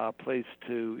a place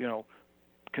to,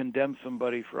 condemn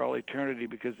somebody for all eternity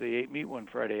because they ate meat one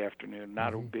Friday afternoon,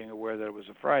 not being aware that it was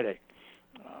a Friday.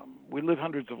 We live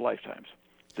hundreds of lifetimes.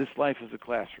 This life is a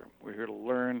classroom. We're here to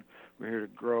learn. We're here to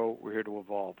grow. We're here to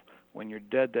evolve. When you're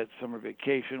dead, that's summer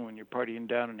vacation. When you're partying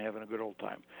down and having a good old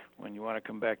time. When you want to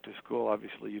come back to school,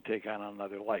 obviously you take on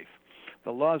another life.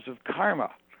 The laws of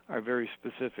karma are very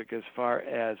specific as far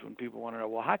as when people want to know,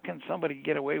 well, how can somebody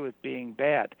get away with being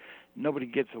bad? Nobody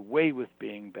gets away with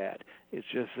being bad. It's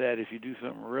just that if you do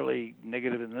something really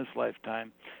negative in this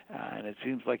lifetime, and it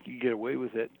seems like you get away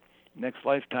with it, next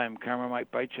lifetime karma might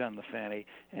bite you on the fanny,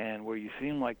 and where you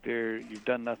seem like you've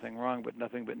done nothing wrong, but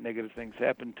nothing but negative things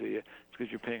happen to you, it's because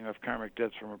you're paying off karmic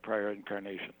debts from a prior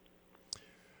incarnation.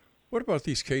 What about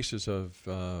these cases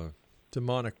of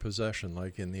demonic possession,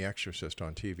 like in The Exorcist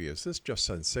on TV? Is this just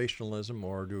sensationalism,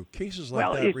 or do cases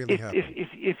like that really happen?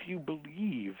 If you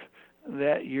believe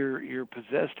that you're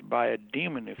possessed by a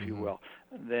demon, if you will,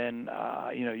 then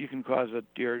you can cause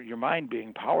your mind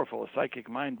being powerful, a psychic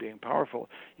mind being powerful.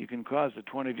 You can cause a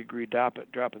 20-degree drop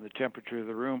in the temperature of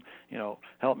the room.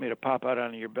 Help me to pop out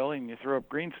onto your belly, and you throw up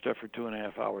green stuff for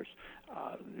 2.5 hours.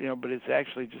 But it's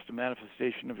actually just a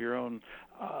manifestation of your own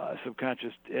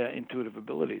subconscious intuitive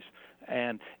abilities.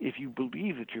 And if you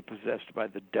believe that you're possessed by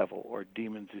the devil or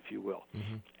demons, if you will,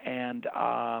 and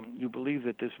you believe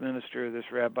that this minister, or this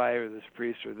rabbi, or this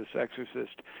priest, or this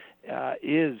exorcist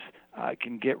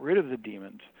can get rid of the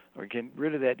demons or get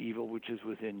rid of that evil which is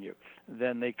within you,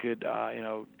 then they could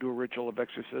do a ritual of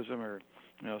exorcism, or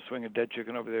swing a dead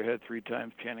chicken over their head 3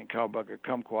 times, chanting cowbug or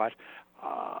kumquat,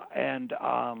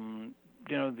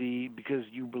 because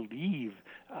you believe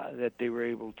that they were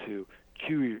able to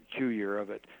cure you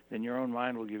of it, then your own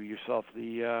mind will give yourself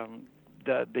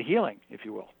the healing, if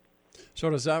you will. So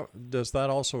does that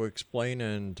also explain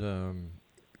and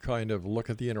kind of look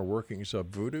at the inner workings of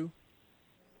voodoo?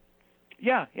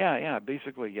 Yeah.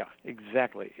 Basically, yeah.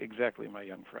 Exactly, my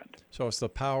young friend. So it's the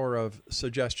power of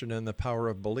suggestion and the power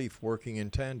of belief working in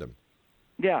tandem.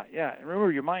 Yeah. And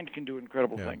remember, your mind can do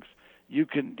incredible things. You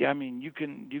can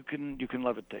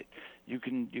levitate. You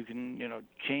can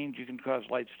change. You can cause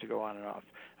lights to go on and off.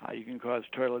 You can cause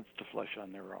toilets to flush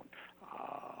on their own.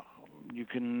 You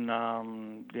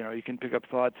can pick up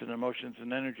thoughts and emotions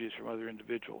and energies from other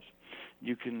individuals.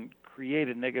 You can create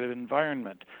a negative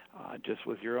environment just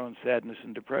with your own sadness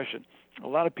and depression. A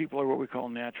lot of people are what we call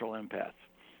natural empaths,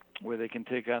 where they can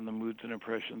take on the moods and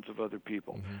impressions of other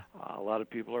people. A lot of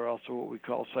people are also what we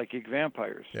call psychic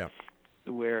vampires. Yeah.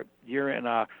 Where you're in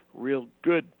a real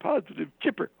good, positive,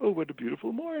 chipper, oh, what a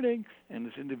beautiful morning, and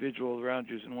this individual around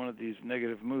you is in one of these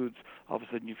negative moods, all of a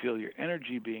sudden you feel your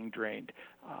energy being drained,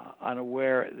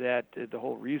 unaware that the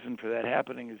whole reason for that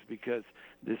happening is because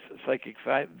this psychic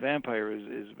vampire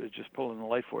is just pulling the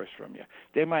life force from you.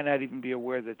 They might not even be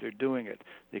aware that they're doing it.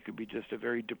 They could be just a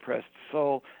very depressed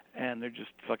soul, and they're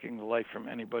just sucking the life from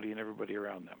anybody and everybody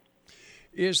around them.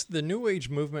 Is the New Age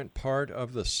movement part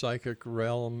of the psychic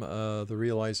realm, the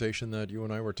realization that you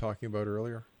and I were talking about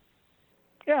earlier?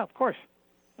 Yeah, of course,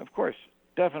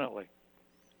 definitely.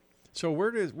 So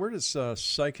where does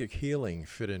psychic healing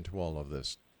fit into all of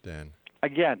this, Dan?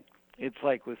 Again, it's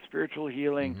like with spiritual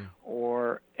healing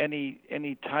or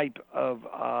any type of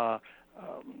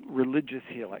religious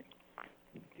healing.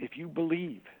 If you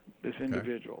believe this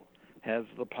individual has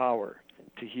the power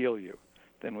to heal you,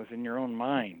 then within your own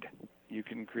mind, you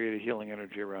can create a healing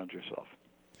energy around yourself.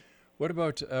 What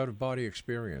about out-of-body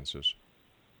experiences?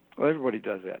 Well, everybody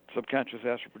does that. Subconscious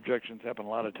astral projections happen a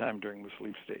lot of time during the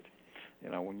sleep state.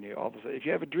 When you all of a sudden, if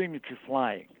you have a dream that you're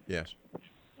flying, yes,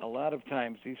 a lot of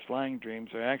times these flying dreams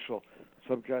are actual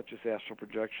subconscious astral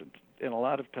projections. And a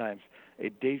lot of times, a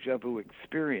deja vu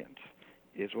experience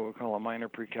is what we call a minor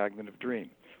precognitive dream,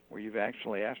 where you've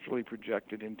actually astrally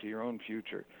projected into your own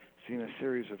future, seen a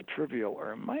series of trivial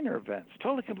or minor events,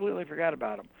 totally completely forgot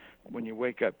about them when you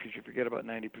wake up, because you forget about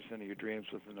 90% of your dreams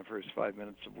within the first 5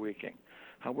 minutes of waking.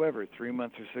 However, 3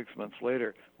 months or 6 months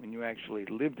later, when you actually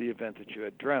live the event that you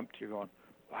had dreamt, you're going,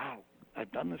 wow,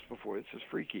 I've done this before. This is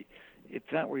freaky.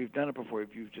 It's not where you've done it before.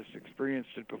 You've just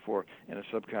experienced it before in a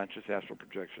subconscious astral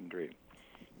projection dream.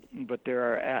 But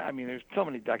there's so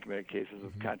many documented cases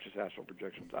of conscious astral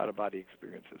projections, out-of-body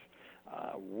experiences.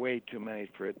 Way too many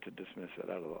for it to dismiss it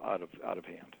out of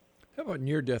hand. How about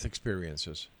near-death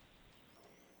experiences?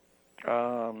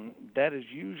 That is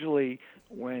usually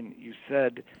when you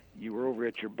said you were over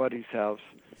at your buddy's house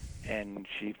and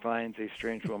she finds a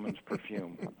strange woman's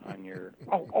perfume on your...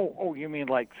 Oh, you mean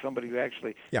like somebody who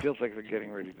actually feels like they're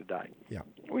getting ready to die. Yeah.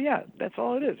 Well, yeah, that's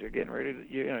all it is. You're getting ready to...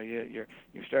 You're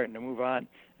starting to move on,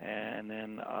 and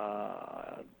then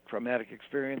traumatic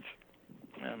experience,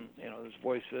 and this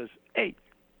voice says, "Hey,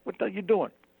 what the hell you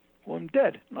doing?" "Well, I'm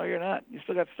dead." "No, you're not. You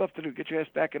still got stuff to do. Get your ass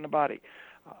back in the body."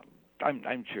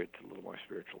 I'm sure it's a little more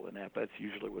spiritual than that, but that's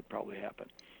usually what probably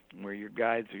happened, where your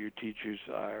guides or your teachers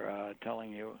are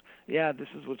telling you, yeah, this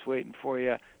is what's waiting for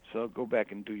you, so go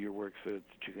back and do your work so that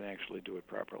you can actually do it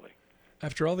properly.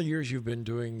 After all the years you've been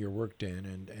doing your work, Dan,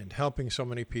 and helping so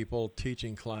many people,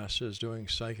 teaching classes, doing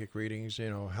psychic readings,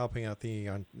 helping out the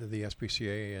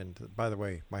SPCA, and by the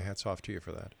way, my hat's off to you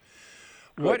for that.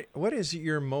 What is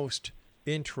your most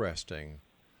interesting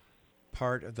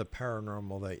part of the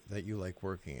paranormal that you like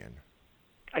working in?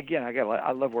 Again,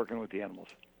 I love working with the animals.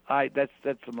 That's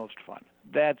the most fun.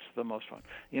 That's the most fun.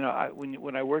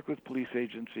 When I work with police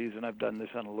agencies, and I've done this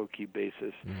on a low-key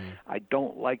basis, I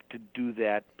don't like to do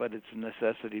that, but it's a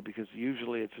necessity because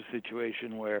usually it's a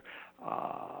situation where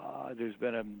there's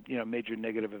been a major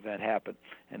negative event happen,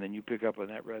 and then you pick up on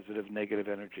that resident negative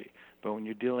energy. But when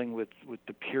you're dealing with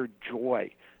the pure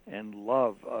joy and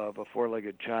love of a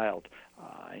four-legged child,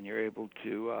 and you're able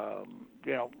to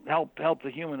help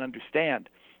the human understand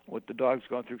what the dog's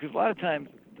going through, because a lot of times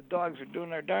the dogs are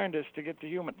doing their darndest to get the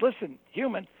human. Listen,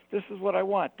 human, this is what I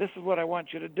want. This is what I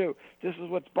want you to do. This is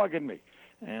what's bugging me.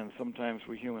 And sometimes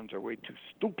we humans are way too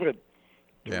stupid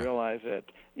to realize that,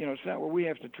 it's not where we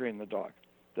have to train the dog.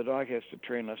 The dog has to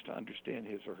train us to understand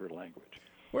his or her language.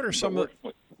 What are some of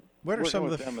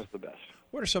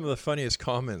the funniest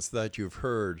comments that you've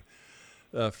heard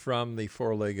from the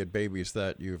four-legged babies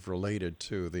that you've related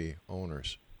to the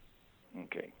owners?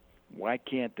 Okay. Why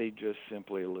can't they just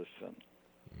simply listen?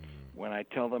 When I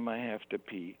tell them I have to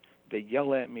pee, they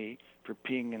yell at me for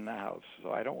peeing in the house.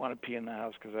 So I don't want to pee in the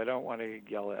house because I don't want to get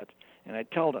yelled at. And I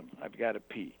tell them I've got to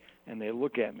pee. And they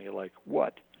look at me like,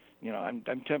 what? I'm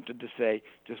tempted to say,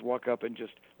 just walk up and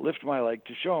just lift my leg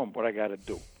to show them what I got to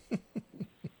do.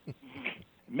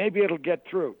 Maybe it'll get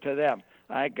through to them.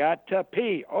 I got to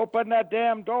pee. Open that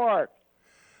damn door.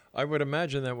 I would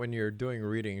imagine that when you're doing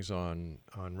readings on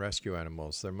rescue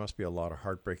animals, there must be a lot of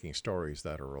heartbreaking stories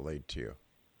that are relayed to you.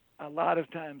 A lot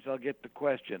of times I'll get the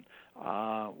question,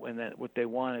 what they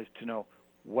want is to know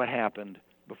what happened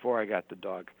before I got the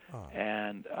dog. Oh.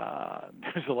 And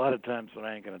there's a lot of times when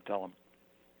I ain't going to tell them.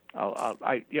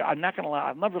 I'm not going to lie.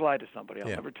 I'll never lie to somebody. I'll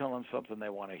never tell them something they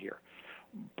want to hear.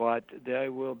 But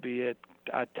there will be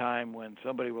a time when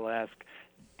somebody will ask,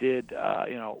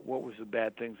 what was the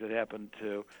bad things that happened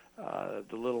to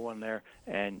the little one there,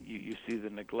 and you see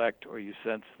the neglect, or you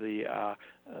sense the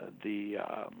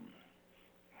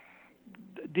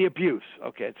abuse.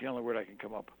 Okay, it's the only word I can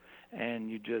come up. And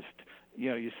you just,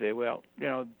 you say, well,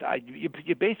 you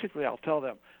basically, I'll tell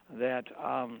them that,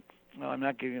 I'm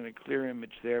not giving a clear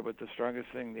image there, but the strongest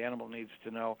thing the animal needs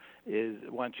to know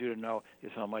wants you to know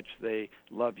is how much they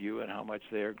love you and how much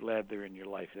they are glad they're in your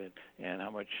life and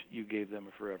how much you gave them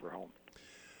a forever home.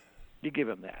 You give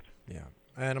them that. Yeah.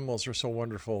 Animals are so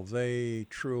wonderful. They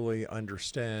truly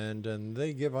understand, and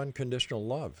they give unconditional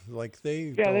love. Like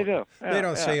they do. They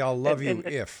don't say, I'll love you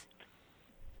if.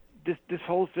 This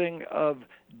whole thing of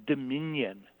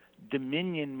dominion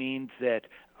means that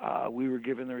we were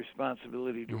given the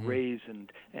responsibility to raise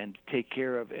and take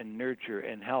care of and nurture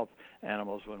and help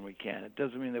animals when we can. It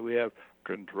doesn't mean that we have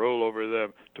control over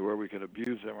them to where we can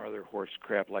abuse them or other horse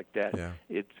crap like that. Yeah.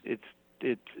 It's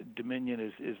dominion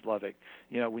is loving.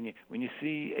 When you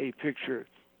see a picture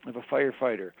of a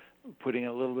firefighter putting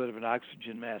a little bit of an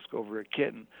oxygen mask over a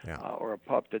kitten or a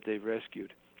pup that they've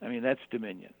rescued, I mean, that's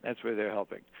dominion. That's where they're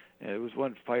helping. And it was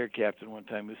one fire captain one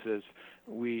time who says,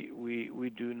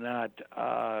 we do not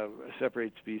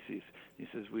separate species. He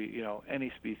says, any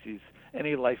species,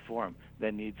 any life form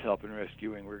that needs help in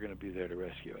rescuing, we're going to be there to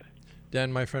rescue it.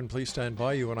 Dan, my friend, please stand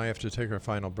by. You and I have to take our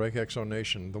final break. Exo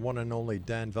Nation, the one and only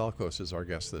Dan Valkos is our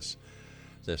guest this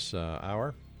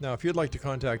hour. Now, if you'd like to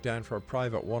contact Dan for a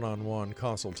private one-on-one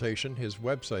consultation, his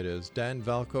website is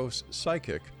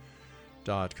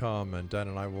danvalkospsychic.com, and Dan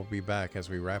and I will be back as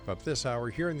we wrap up this hour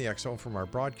here in the X-Zone from our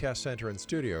broadcast center and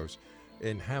studios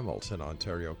in Hamilton,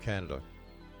 Ontario, Canada.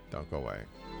 Don't go away.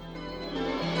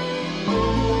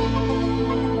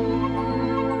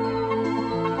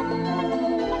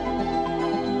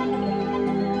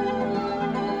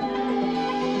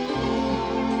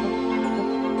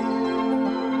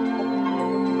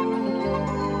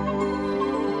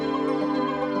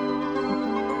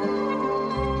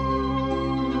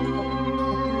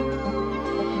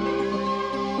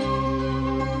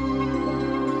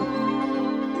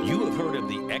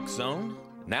 Zone?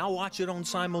 Now watch it on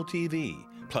Simul TV,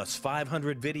 plus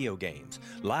 500 video games,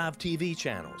 live TV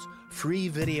channels, free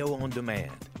video on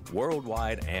demand,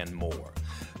 worldwide, and more.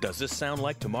 Does this sound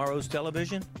like tomorrow's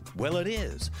television? Well, it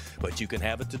is, but you can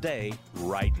have it today,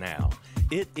 right now.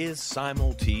 It is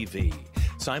Simul TV.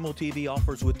 Simul TV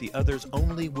offers what the others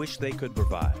only wish they could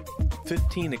provide.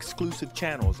 15 exclusive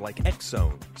channels like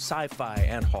X-Zone, Sci-Fi,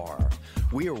 and Horror.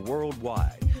 We are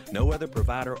worldwide. No other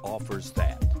provider offers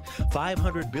that.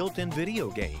 500 built-in video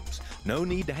games. No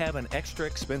need to have an extra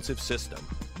expensive system.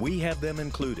 We have them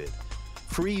included.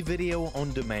 Free video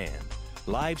on demand,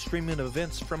 live streaming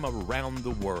events from around the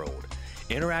world,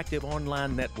 interactive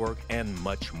online network, and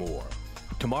much more.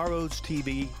 Tomorrow's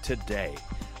TV today.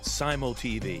 Simul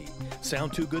TV.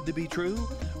 Sound too good to be true?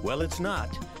 Well, it's not.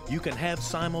 You can have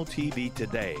Simul TV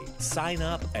today. Sign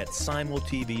up at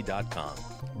simultv.com.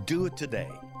 Do it today.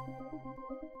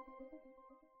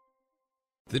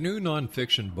 The new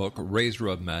nonfiction book, Razor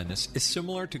of Madness, is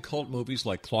similar to cult movies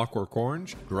like Clockwork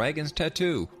Orange, Dragon's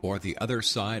Tattoo, or The Other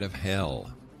Side of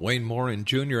Hell. Wayne Morin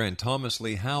Jr. and Thomas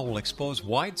Lee Howe will expose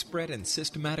widespread and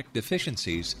systematic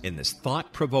deficiencies in this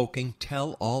thought-provoking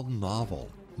tell-all novel.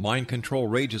 Mind control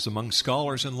rages among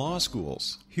scholars in law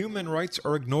schools. Human rights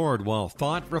are ignored while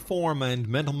thought reform and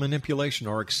mental manipulation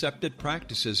are accepted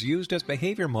practices used as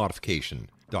behavior modification.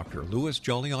 Dr. Louis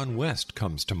Jolyon West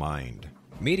comes to mind.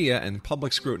 Media and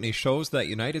public scrutiny shows that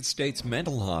United States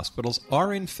mental hospitals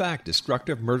are in fact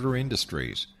destructive murder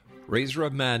industries. Razor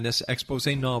of Madness expose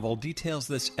novel details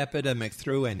this epidemic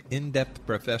through an in-depth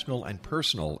professional and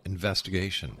personal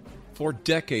investigation. For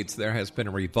decades, there has been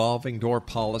a revolving door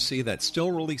policy that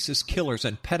still releases killers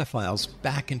and pedophiles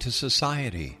back into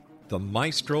society. The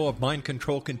maestro of mind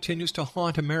control continues to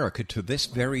haunt America to this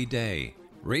very day.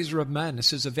 Razor of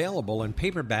Madness is available in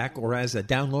paperback or as a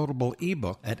downloadable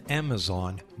ebook at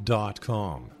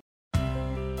Amazon.com.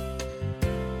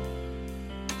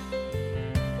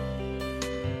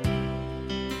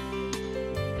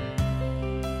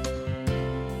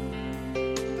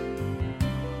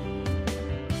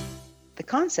 The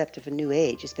concept of a new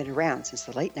age has been around since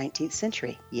the late 19th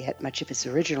century, yet much of its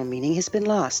original meaning has been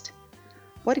lost.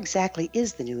 What exactly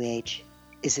is the new age?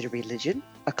 Is it a religion,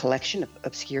 a collection of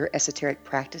obscure esoteric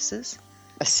practices,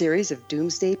 a series of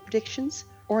doomsday predictions,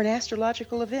 or an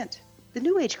astrological event? The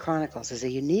New Age Chronicles is a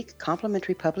unique,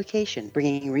 complementary publication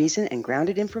bringing reason and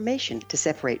grounded information to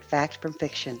separate fact from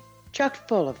fiction. Chock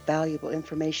full of valuable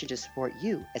information to support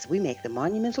you as we make the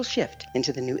monumental shift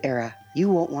into the new era.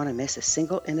 You won't want to miss a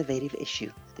single innovative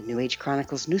issue. The New Age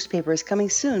Chronicles newspaper is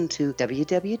coming soon to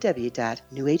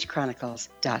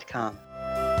www.newagechronicles.com.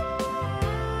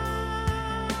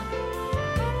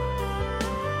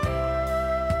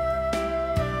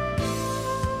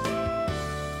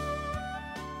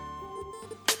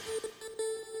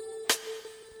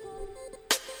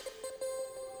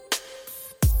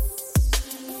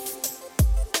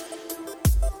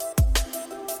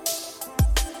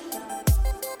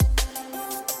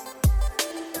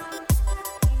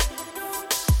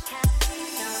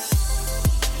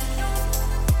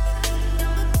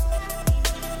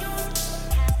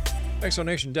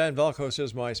 Exonation, Dan Valkos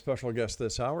is my special guest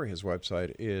this hour. His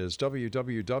website is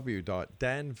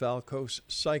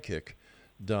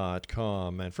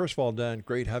www.danvalkospsychic.com. And first of all, Dan,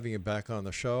 great having you back on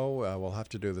the show. We'll have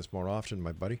to do this more often,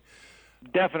 my buddy.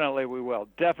 Definitely we will.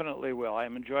 Definitely will.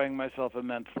 I'm enjoying myself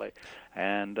immensely.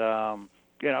 And,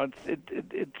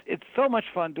 it's so much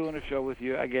fun doing a show with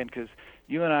you, again, because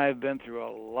you and I have been through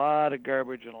a lot of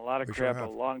garbage and a lot of crap a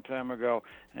long time ago,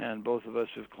 and both of us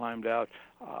have climbed out.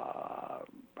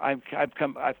 I've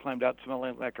climbed out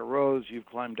smelling like a rose. You've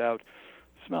climbed out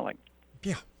smelling.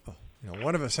 Yeah. Well,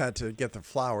 one of us had to get the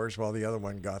flowers while the other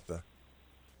one got the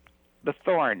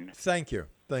thorn. Thank you.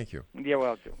 You're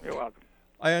welcome.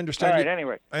 I understand. All right,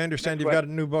 anyway. I understand you've got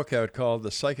a new book out called The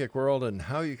Psychic World and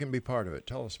How You Can Be Part of It.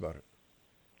 Tell us about it.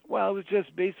 Well, it was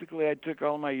just basically I took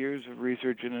all my years of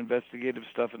research and investigative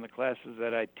stuff in the classes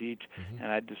that I teach,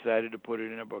 and I decided to put it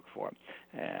in a book form.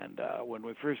 And when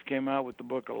we first came out with the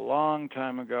book a long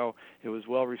time ago, it was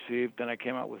well received. Then I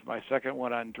came out with my second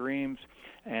one on dreams,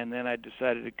 and then I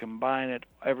decided to combine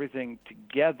everything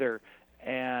together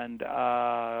and come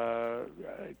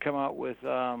out with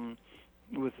the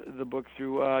book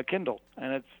through Kindle,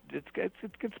 and it gets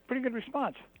pretty good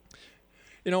response.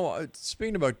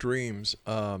 Speaking about dreams,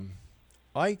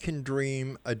 I can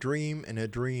dream a dream in a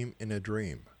dream in a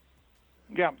dream.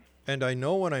 Yeah. And I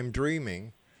know when I'm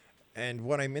dreaming, and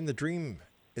when I'm in the dream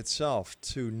itself,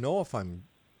 to know if I'm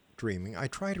dreaming, I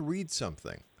try to read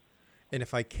something. And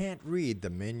if I can't read the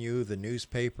menu, the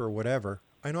newspaper, whatever,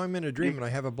 I know I'm in a dream and I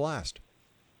have a blast.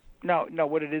 No,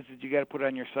 what it is you got to put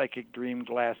on your psychic dream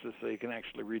glasses so you can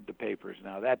actually read the papers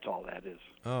now. That's all that is.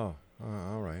 Oh,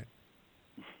 all right.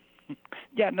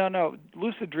 Yeah, no.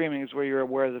 Lucid dreaming is where you're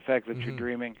aware of the fact that you're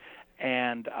dreaming,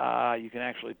 and you can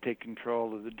actually take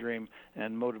control of the dream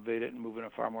and motivate it and move in a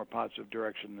far more positive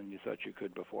direction than you thought you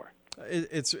could before.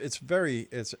 It's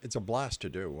a blast to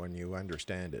do when you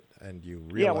understand it and you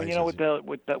realize. Yeah, when you know what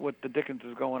the Dickens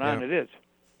is going on, it is.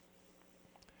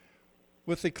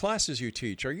 With the classes you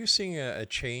teach, are you seeing a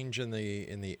change in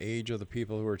the age of the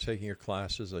people who are taking your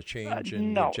classes? A change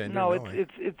in the gender? No,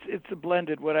 it's a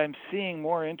blended. What I'm seeing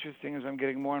more interesting is I'm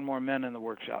getting more and more men in the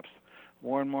workshops.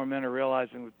 More and more men are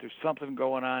realizing that there's something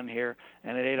going on here,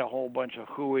 and it ain't a whole bunch of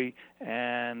hooey,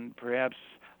 and perhaps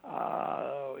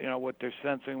what they're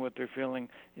sensing, what they're feeling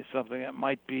is something that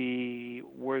might be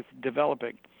worth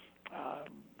developing.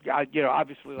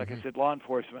 Obviously, like I said, law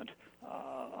enforcement.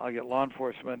 I get law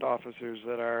enforcement officers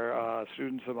that are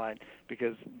students of mine,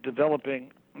 because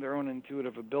developing their own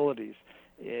intuitive abilities,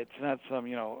 it's not some,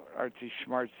 artsy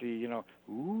schmartsy,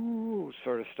 ooh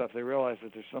sort of stuff. They realize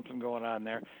that there's something going on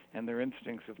there, and their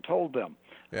instincts have told them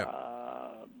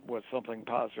what something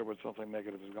positive, what something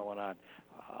negative is going on.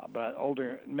 But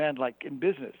older men, like in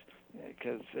business,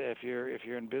 because if you're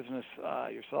in business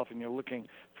yourself and you're looking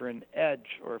for an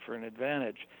edge or for an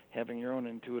advantage, having your own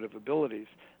intuitive abilities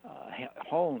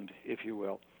honed, if you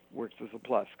will, works as a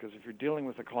plus. Because if you're dealing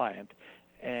with a client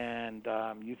and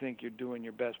you think you're doing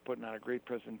your best, putting on a great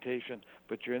presentation,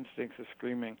 but your instincts are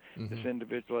screaming, this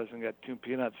individual hasn't got 2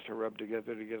 peanuts to rub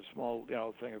together to get a small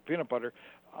thing of peanut butter,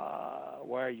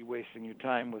 why are you wasting your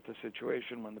time with the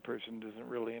situation when the person isn't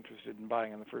really interested in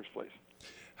buying in the first place?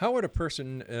 How would a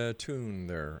person tune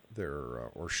their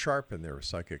or sharpen their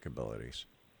psychic abilities?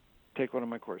 Take one of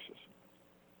my courses.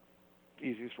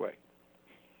 Easiest way.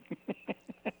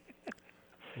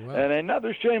 Wow. And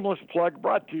another shameless plug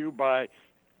brought to you by,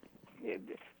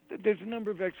 there's a number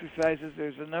of exercises,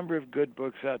 there's a number of good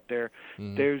books out there.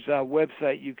 There's a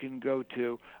website you can go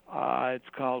to. It's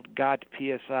called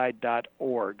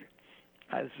gotpsi.org.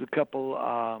 There's a couple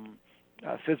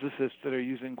physicists that are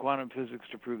using quantum physics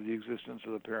to prove the existence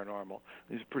of the paranormal.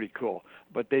 These are pretty cool.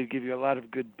 But they give you a lot of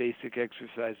good basic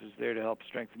exercises there to help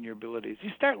strengthen your abilities.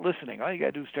 You start listening. All you got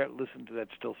to do is start listening to that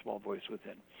still small voice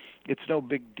within. It's no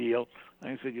big deal.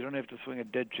 Like I said, you don't have to swing a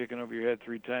dead chicken over your head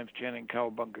 3 times chanting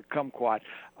cowabunga kumquat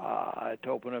to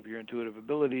open up your intuitive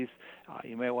abilities.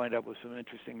 You may wind up with some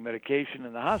interesting medication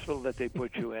in the hospital that they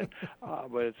put you in,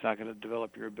 but it's not going to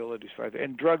develop your abilities further.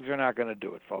 And drugs are not going to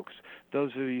do it, folks.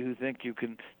 Those of you who think you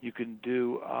can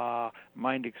do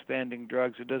mind-expanding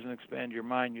drugs, it doesn't expand your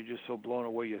mind. You're just so blown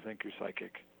away you think you're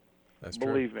psychic. That's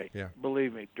Believe true. me. Yeah.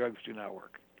 Believe me, drugs do not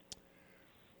work.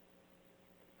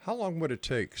 How long would it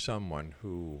take someone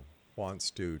who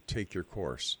wants to take your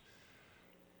course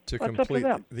to complete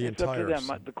the entire? It's up to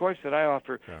them. The course that I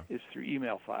offer is through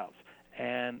email files,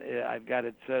 and I've got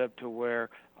it set up to where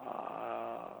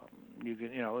you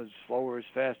can, as slow or as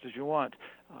fast as you want.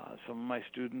 Some of my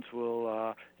students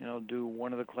will, do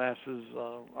one of the classes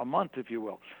a month, if you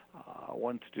will.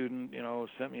 One student,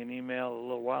 sent me an email a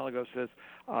little while ago, says,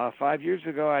 5 years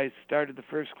ago I started the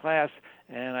first class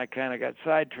and I kind of got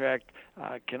sidetracked.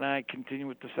 Can I continue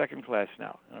with the second class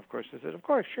now? And of course I said, of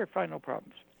course, sure, fine, no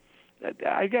problems.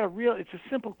 It's a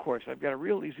simple course. I've got a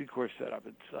real easy course set up.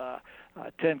 It's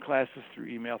 10 classes through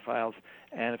email files,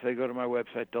 and if they go to my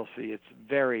website, they'll see it's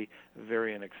very,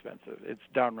 very inexpensive. It's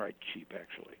downright cheap,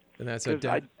 actually. And that's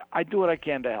I do what I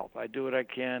can to help. I do what I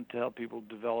can to help people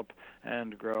develop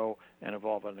and grow and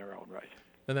evolve on their own right.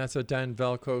 And that's at Dan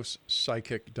Valkos,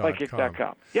 psychic.com.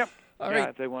 Psychic.com. Yep. All right.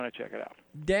 If they want to check it out.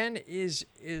 Dan,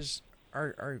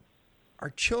 are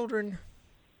children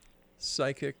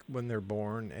psychic when they're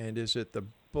born, and is it the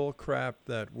bullcrap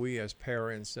that we as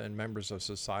parents and members of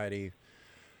society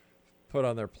put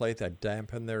on their plate that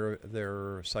dampen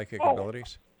their psychic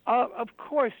abilities? Of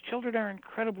course, children are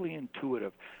incredibly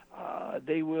intuitive.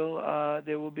 They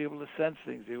will be able to sense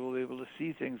things. They will be able to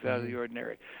see things out of the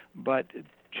ordinary. But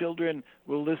children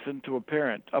will listen to a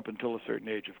parent up until a certain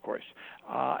age, of course.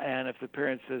 And if the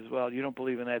parent says, "Well, you don't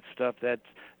believe in that stuff.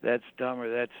 That's dumb, or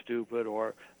that's stupid,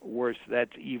 or worse,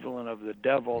 that's evil and of the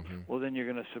devil," well, then you're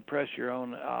going to suppress your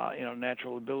own,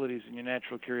 natural abilities and your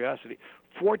natural curiosity.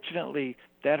 Fortunately,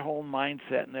 that whole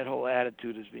mindset and that whole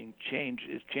attitude is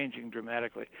changing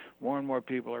dramatically. More and more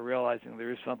people are realizing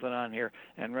there is something on here,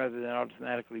 and rather than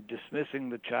automatically dismissing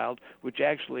the child, which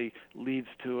actually leads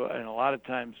to, and a lot of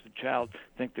times the child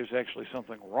think there's actually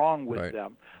something wrong with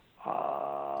them,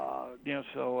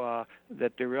 so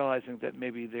that they're realizing that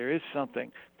maybe there is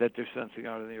something that they're sensing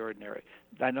out of the ordinary.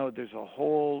 I know there's a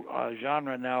whole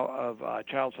genre now of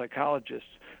child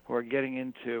psychologists who are getting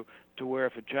into to where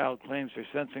if a child claims they're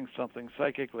sensing something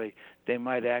psychically, they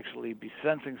might actually be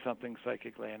sensing something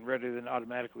psychically, and rather than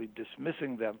automatically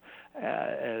dismissing them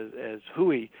as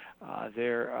hooey,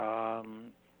 they're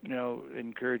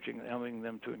helping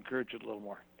them to encourage it a little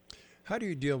more. How do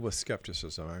you deal with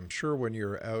skepticism? I'm sure when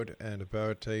you're out and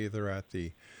about, either at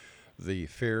the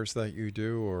fairs that you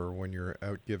do or when you're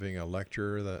out giving a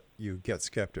lecture, that you get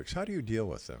skeptics. How do you deal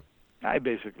with them? I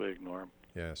basically ignore them.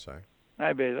 Yes,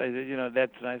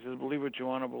 that's nice. Believe what you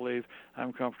want to believe.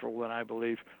 I'm comfortable when I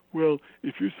believe. Well,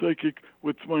 if you're psychic,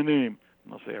 what's my name?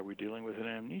 And I'll say, are we dealing with an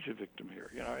amnesia victim here?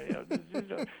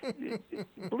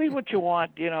 Believe what you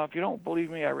want. If you don't believe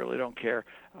me, I really don't care.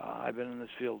 I've been in this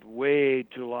field way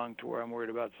too long to where I'm worried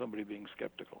about somebody being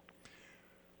skeptical.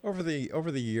 Over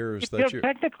the years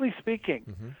technically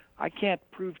speaking, I can't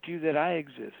prove to you that I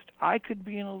exist. I could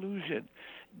be an illusion.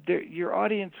 Your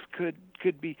audience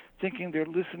could be thinking they're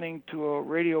listening to a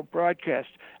radio broadcast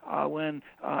when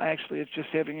actually it's just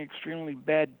having an extremely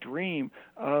bad dream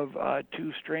of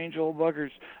two strange old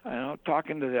buggers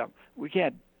talking to them. We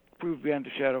can't prove beyond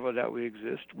a shadow of a doubt we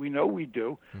exist. We know we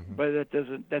do, but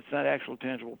that's not actual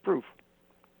tangible proof.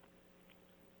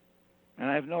 And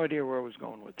I have no idea where I was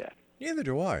going with that. Neither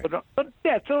do I. So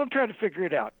don't try to figure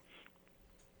it out.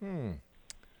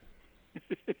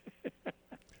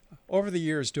 Over the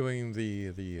years doing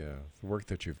the work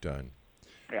that you've done,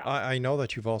 I know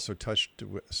that you've also touched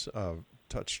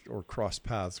or crossed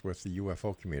paths with the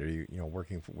UFO community,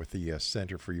 working with the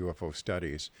Center for UFO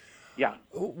Studies. Yeah.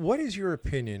 What is your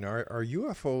opinion? Are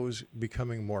UFOs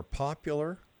becoming more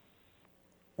popular?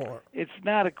 Or it's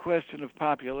not a question of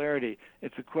popularity.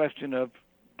 It's a question of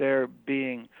their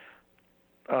being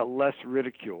less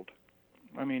ridiculed.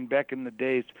 I mean, back in the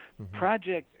days,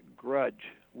 Project Grudge,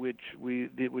 which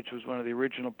was one of the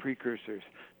original precursors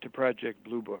to Project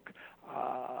Blue Book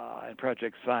and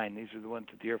Project Sign. These are the ones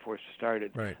that the Air Force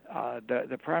started. Right.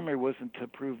 The primary wasn't to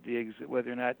prove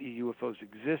whether or not UFOs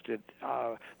existed,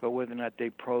 but whether or not they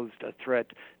posed a threat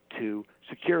to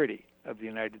security of the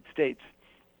United States.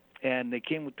 And they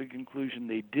came with the conclusion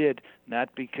they did,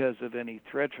 not because of any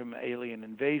threat from alien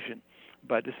invasion,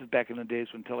 but this is back in the days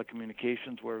when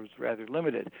telecommunications was rather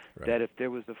limited. Right. That if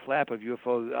there was a flap of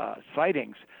UFO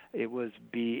sightings, it would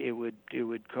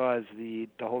cause the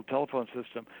whole telephone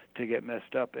system to get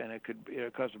messed up, and it could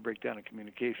cause a breakdown in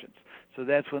communications. So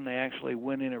that's when they actually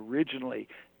went in originally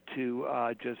to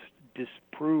just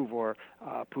disprove or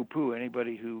poo-poo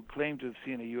anybody who claimed to have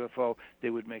seen a UFO. They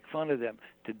would make fun of them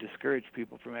to discourage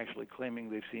people from actually claiming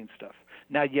they've seen stuff.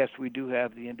 Now, yes, we do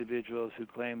have the individuals who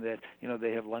claim that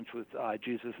they have lunch with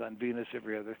Jesus on Venus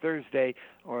every other Thursday,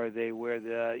 or they wear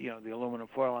the aluminum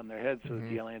foil on their head so that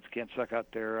the aliens can't suck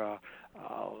out their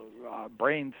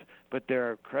brains. But there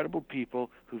are credible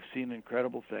people who've seen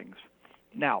incredible things.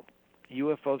 Now,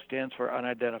 UFO stands for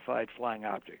unidentified flying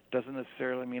object. Doesn't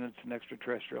necessarily mean it's an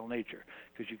extraterrestrial nature,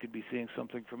 because you could be seeing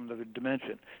something from another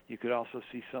dimension. You could also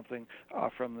see something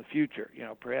from the future.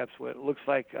 Perhaps what looks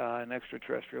like an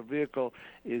extraterrestrial vehicle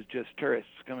is just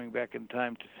tourists coming back in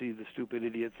time to see the stupid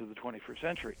idiots of the 21st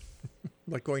century.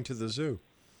 Like going to the zoo.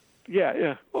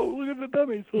 Yeah. Oh, look at the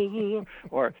dummies.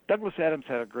 Or Douglas Adams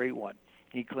had a great one.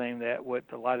 He claimed that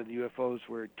a lot of the UFOs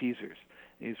were teasers.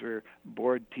 These were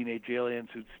bored teenage aliens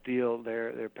who'd steal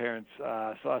their parents'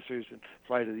 saucers and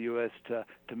fly to the U.S. to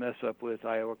mess up with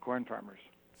Iowa corn farmers.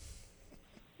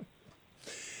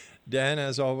 Dan,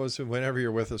 as always, whenever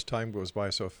you're with us, time goes by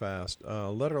so fast.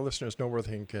 Let our listeners know where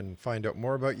they can find out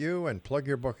more about you and plug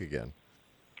your book again.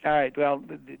 All right. Well,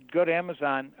 go to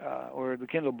Amazon or the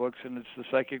Kindle books, and it's The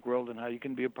Psychic World and how you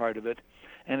can be a part of it.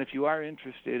 And if you are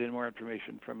interested in more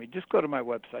information from me, just go to my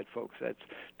website, folks. That's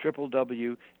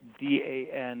www.danvalkos,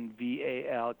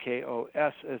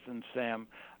 as in Sam,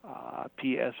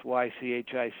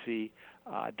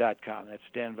 psychic.com. That's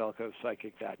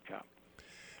danvalkospsychic.com.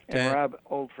 And Rob,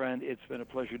 old friend, it's been a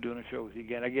pleasure doing a show with you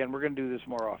again. Again, we're going to do this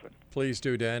more often. Please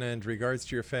do, Dan, and regards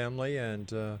to your family.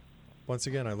 And once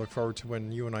again, I look forward to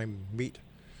when you and I meet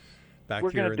back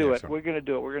We're here. We're going to do it. We're going to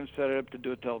do it. We're going to set it up to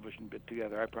do a television bit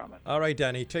together, I promise. All right,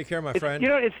 Danny. Take care, my friend.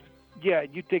 Yeah,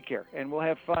 you take care, and we'll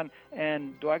have fun.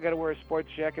 And do I got to wear a sports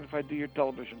jacket if I do your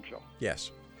television show?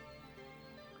 Yes.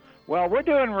 Well, we're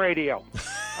doing radio.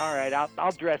 All right,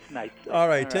 I'll dress nice. All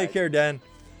right, take care, Dan.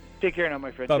 Take care now,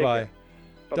 my friend. Bye-bye.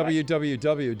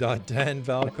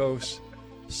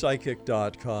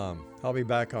 www.danvalkospsychic.com. I'll be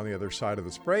back on the other side of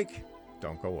this break.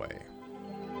 Don't go away.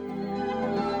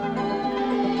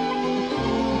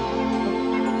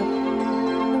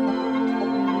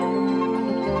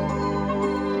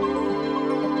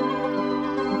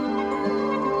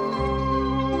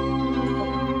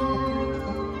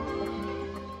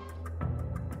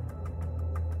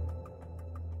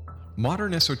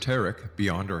 Modern Esoteric,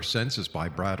 Beyond Our Senses by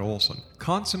Brad Olson,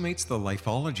 consummates the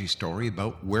lifology story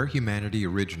about where humanity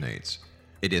originates.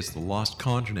 It is the lost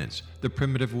continents, the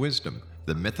primitive wisdom,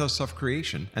 the mythos of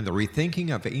creation, and the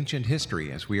rethinking of ancient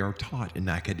history as we are taught in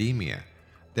academia.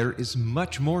 There is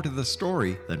much more to the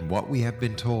story than what we have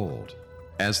been told.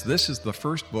 As this is the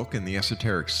first book in the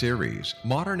esoteric series,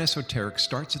 modern esoteric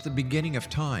starts at the beginning of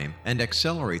time and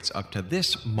accelerates up to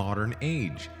this modern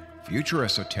age. Future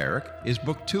Esoteric is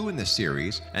book 2 in the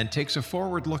series and takes a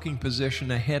forward-looking position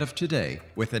ahead of today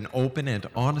with an open and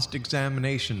honest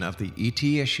examination of the ET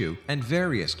issue and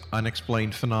various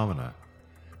unexplained phenomena.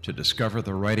 To discover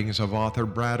the writings of author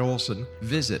Brad Olson,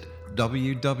 visit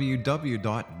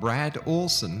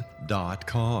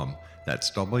www.bradolson.com.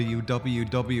 That's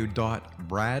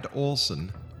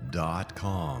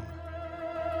www.bradolson.com.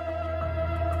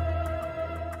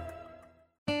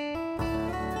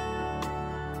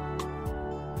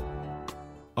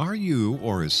 Are you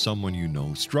or is someone you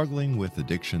know struggling with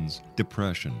addictions,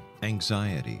 depression,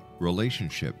 anxiety,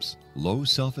 relationships, low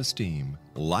self-esteem,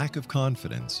 lack of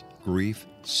confidence, grief,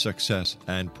 success,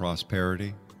 and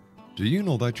prosperity? Do you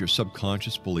know that your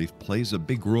subconscious belief plays a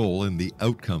big role in the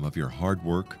outcome of your hard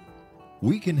work?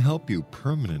 We can help you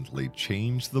permanently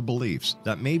change the beliefs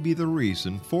that may be the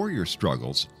reason for your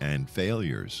struggles and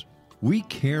failures. We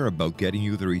care about getting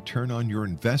you the return on your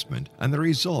investment and the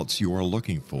results you are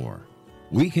looking for.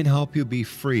 We can help you be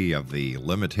free of the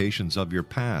limitations of your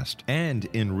past and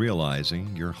in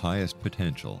realizing your highest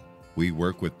potential. We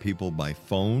work with people by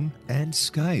phone and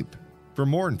Skype. For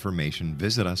more information,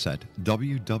 visit us at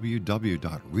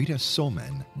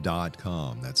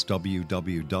www.ritasoman.com. That's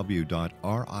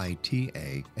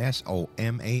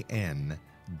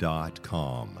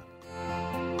www.ritasoman.com.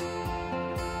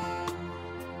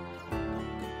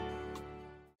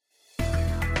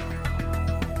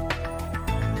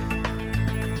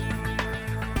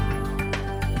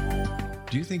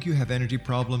 Do you think you have energy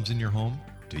problems in your home?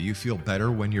 Do you feel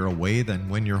better when you're away than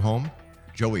when you're home?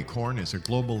 Joey Korn is a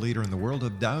global leader in the world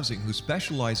of dowsing who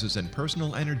specializes in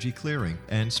personal energy clearing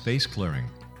and space clearing.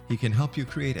 He can help you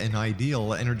create an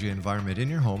ideal energy environment in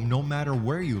your home no matter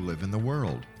where you live in the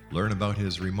world. Learn about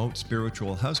his remote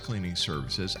spiritual house cleaning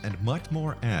services and much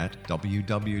more at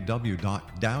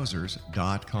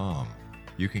www.dowsers.com.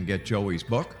 You can get Joey's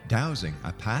book, Dowsing,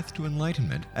 A Path to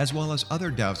Enlightenment, as well as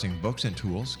other dowsing books and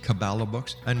tools, Kabbalah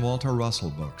books, and Walter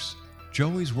Russell books.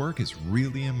 Joey's work is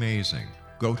really amazing.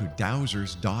 Go to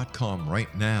dowsers.com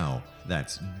right now.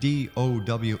 That's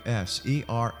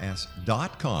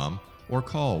DOWSERS.com or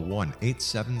call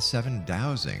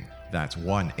 1-877-DOWSING. That's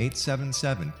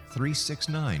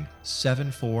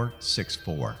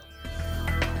 1-877-369-7464.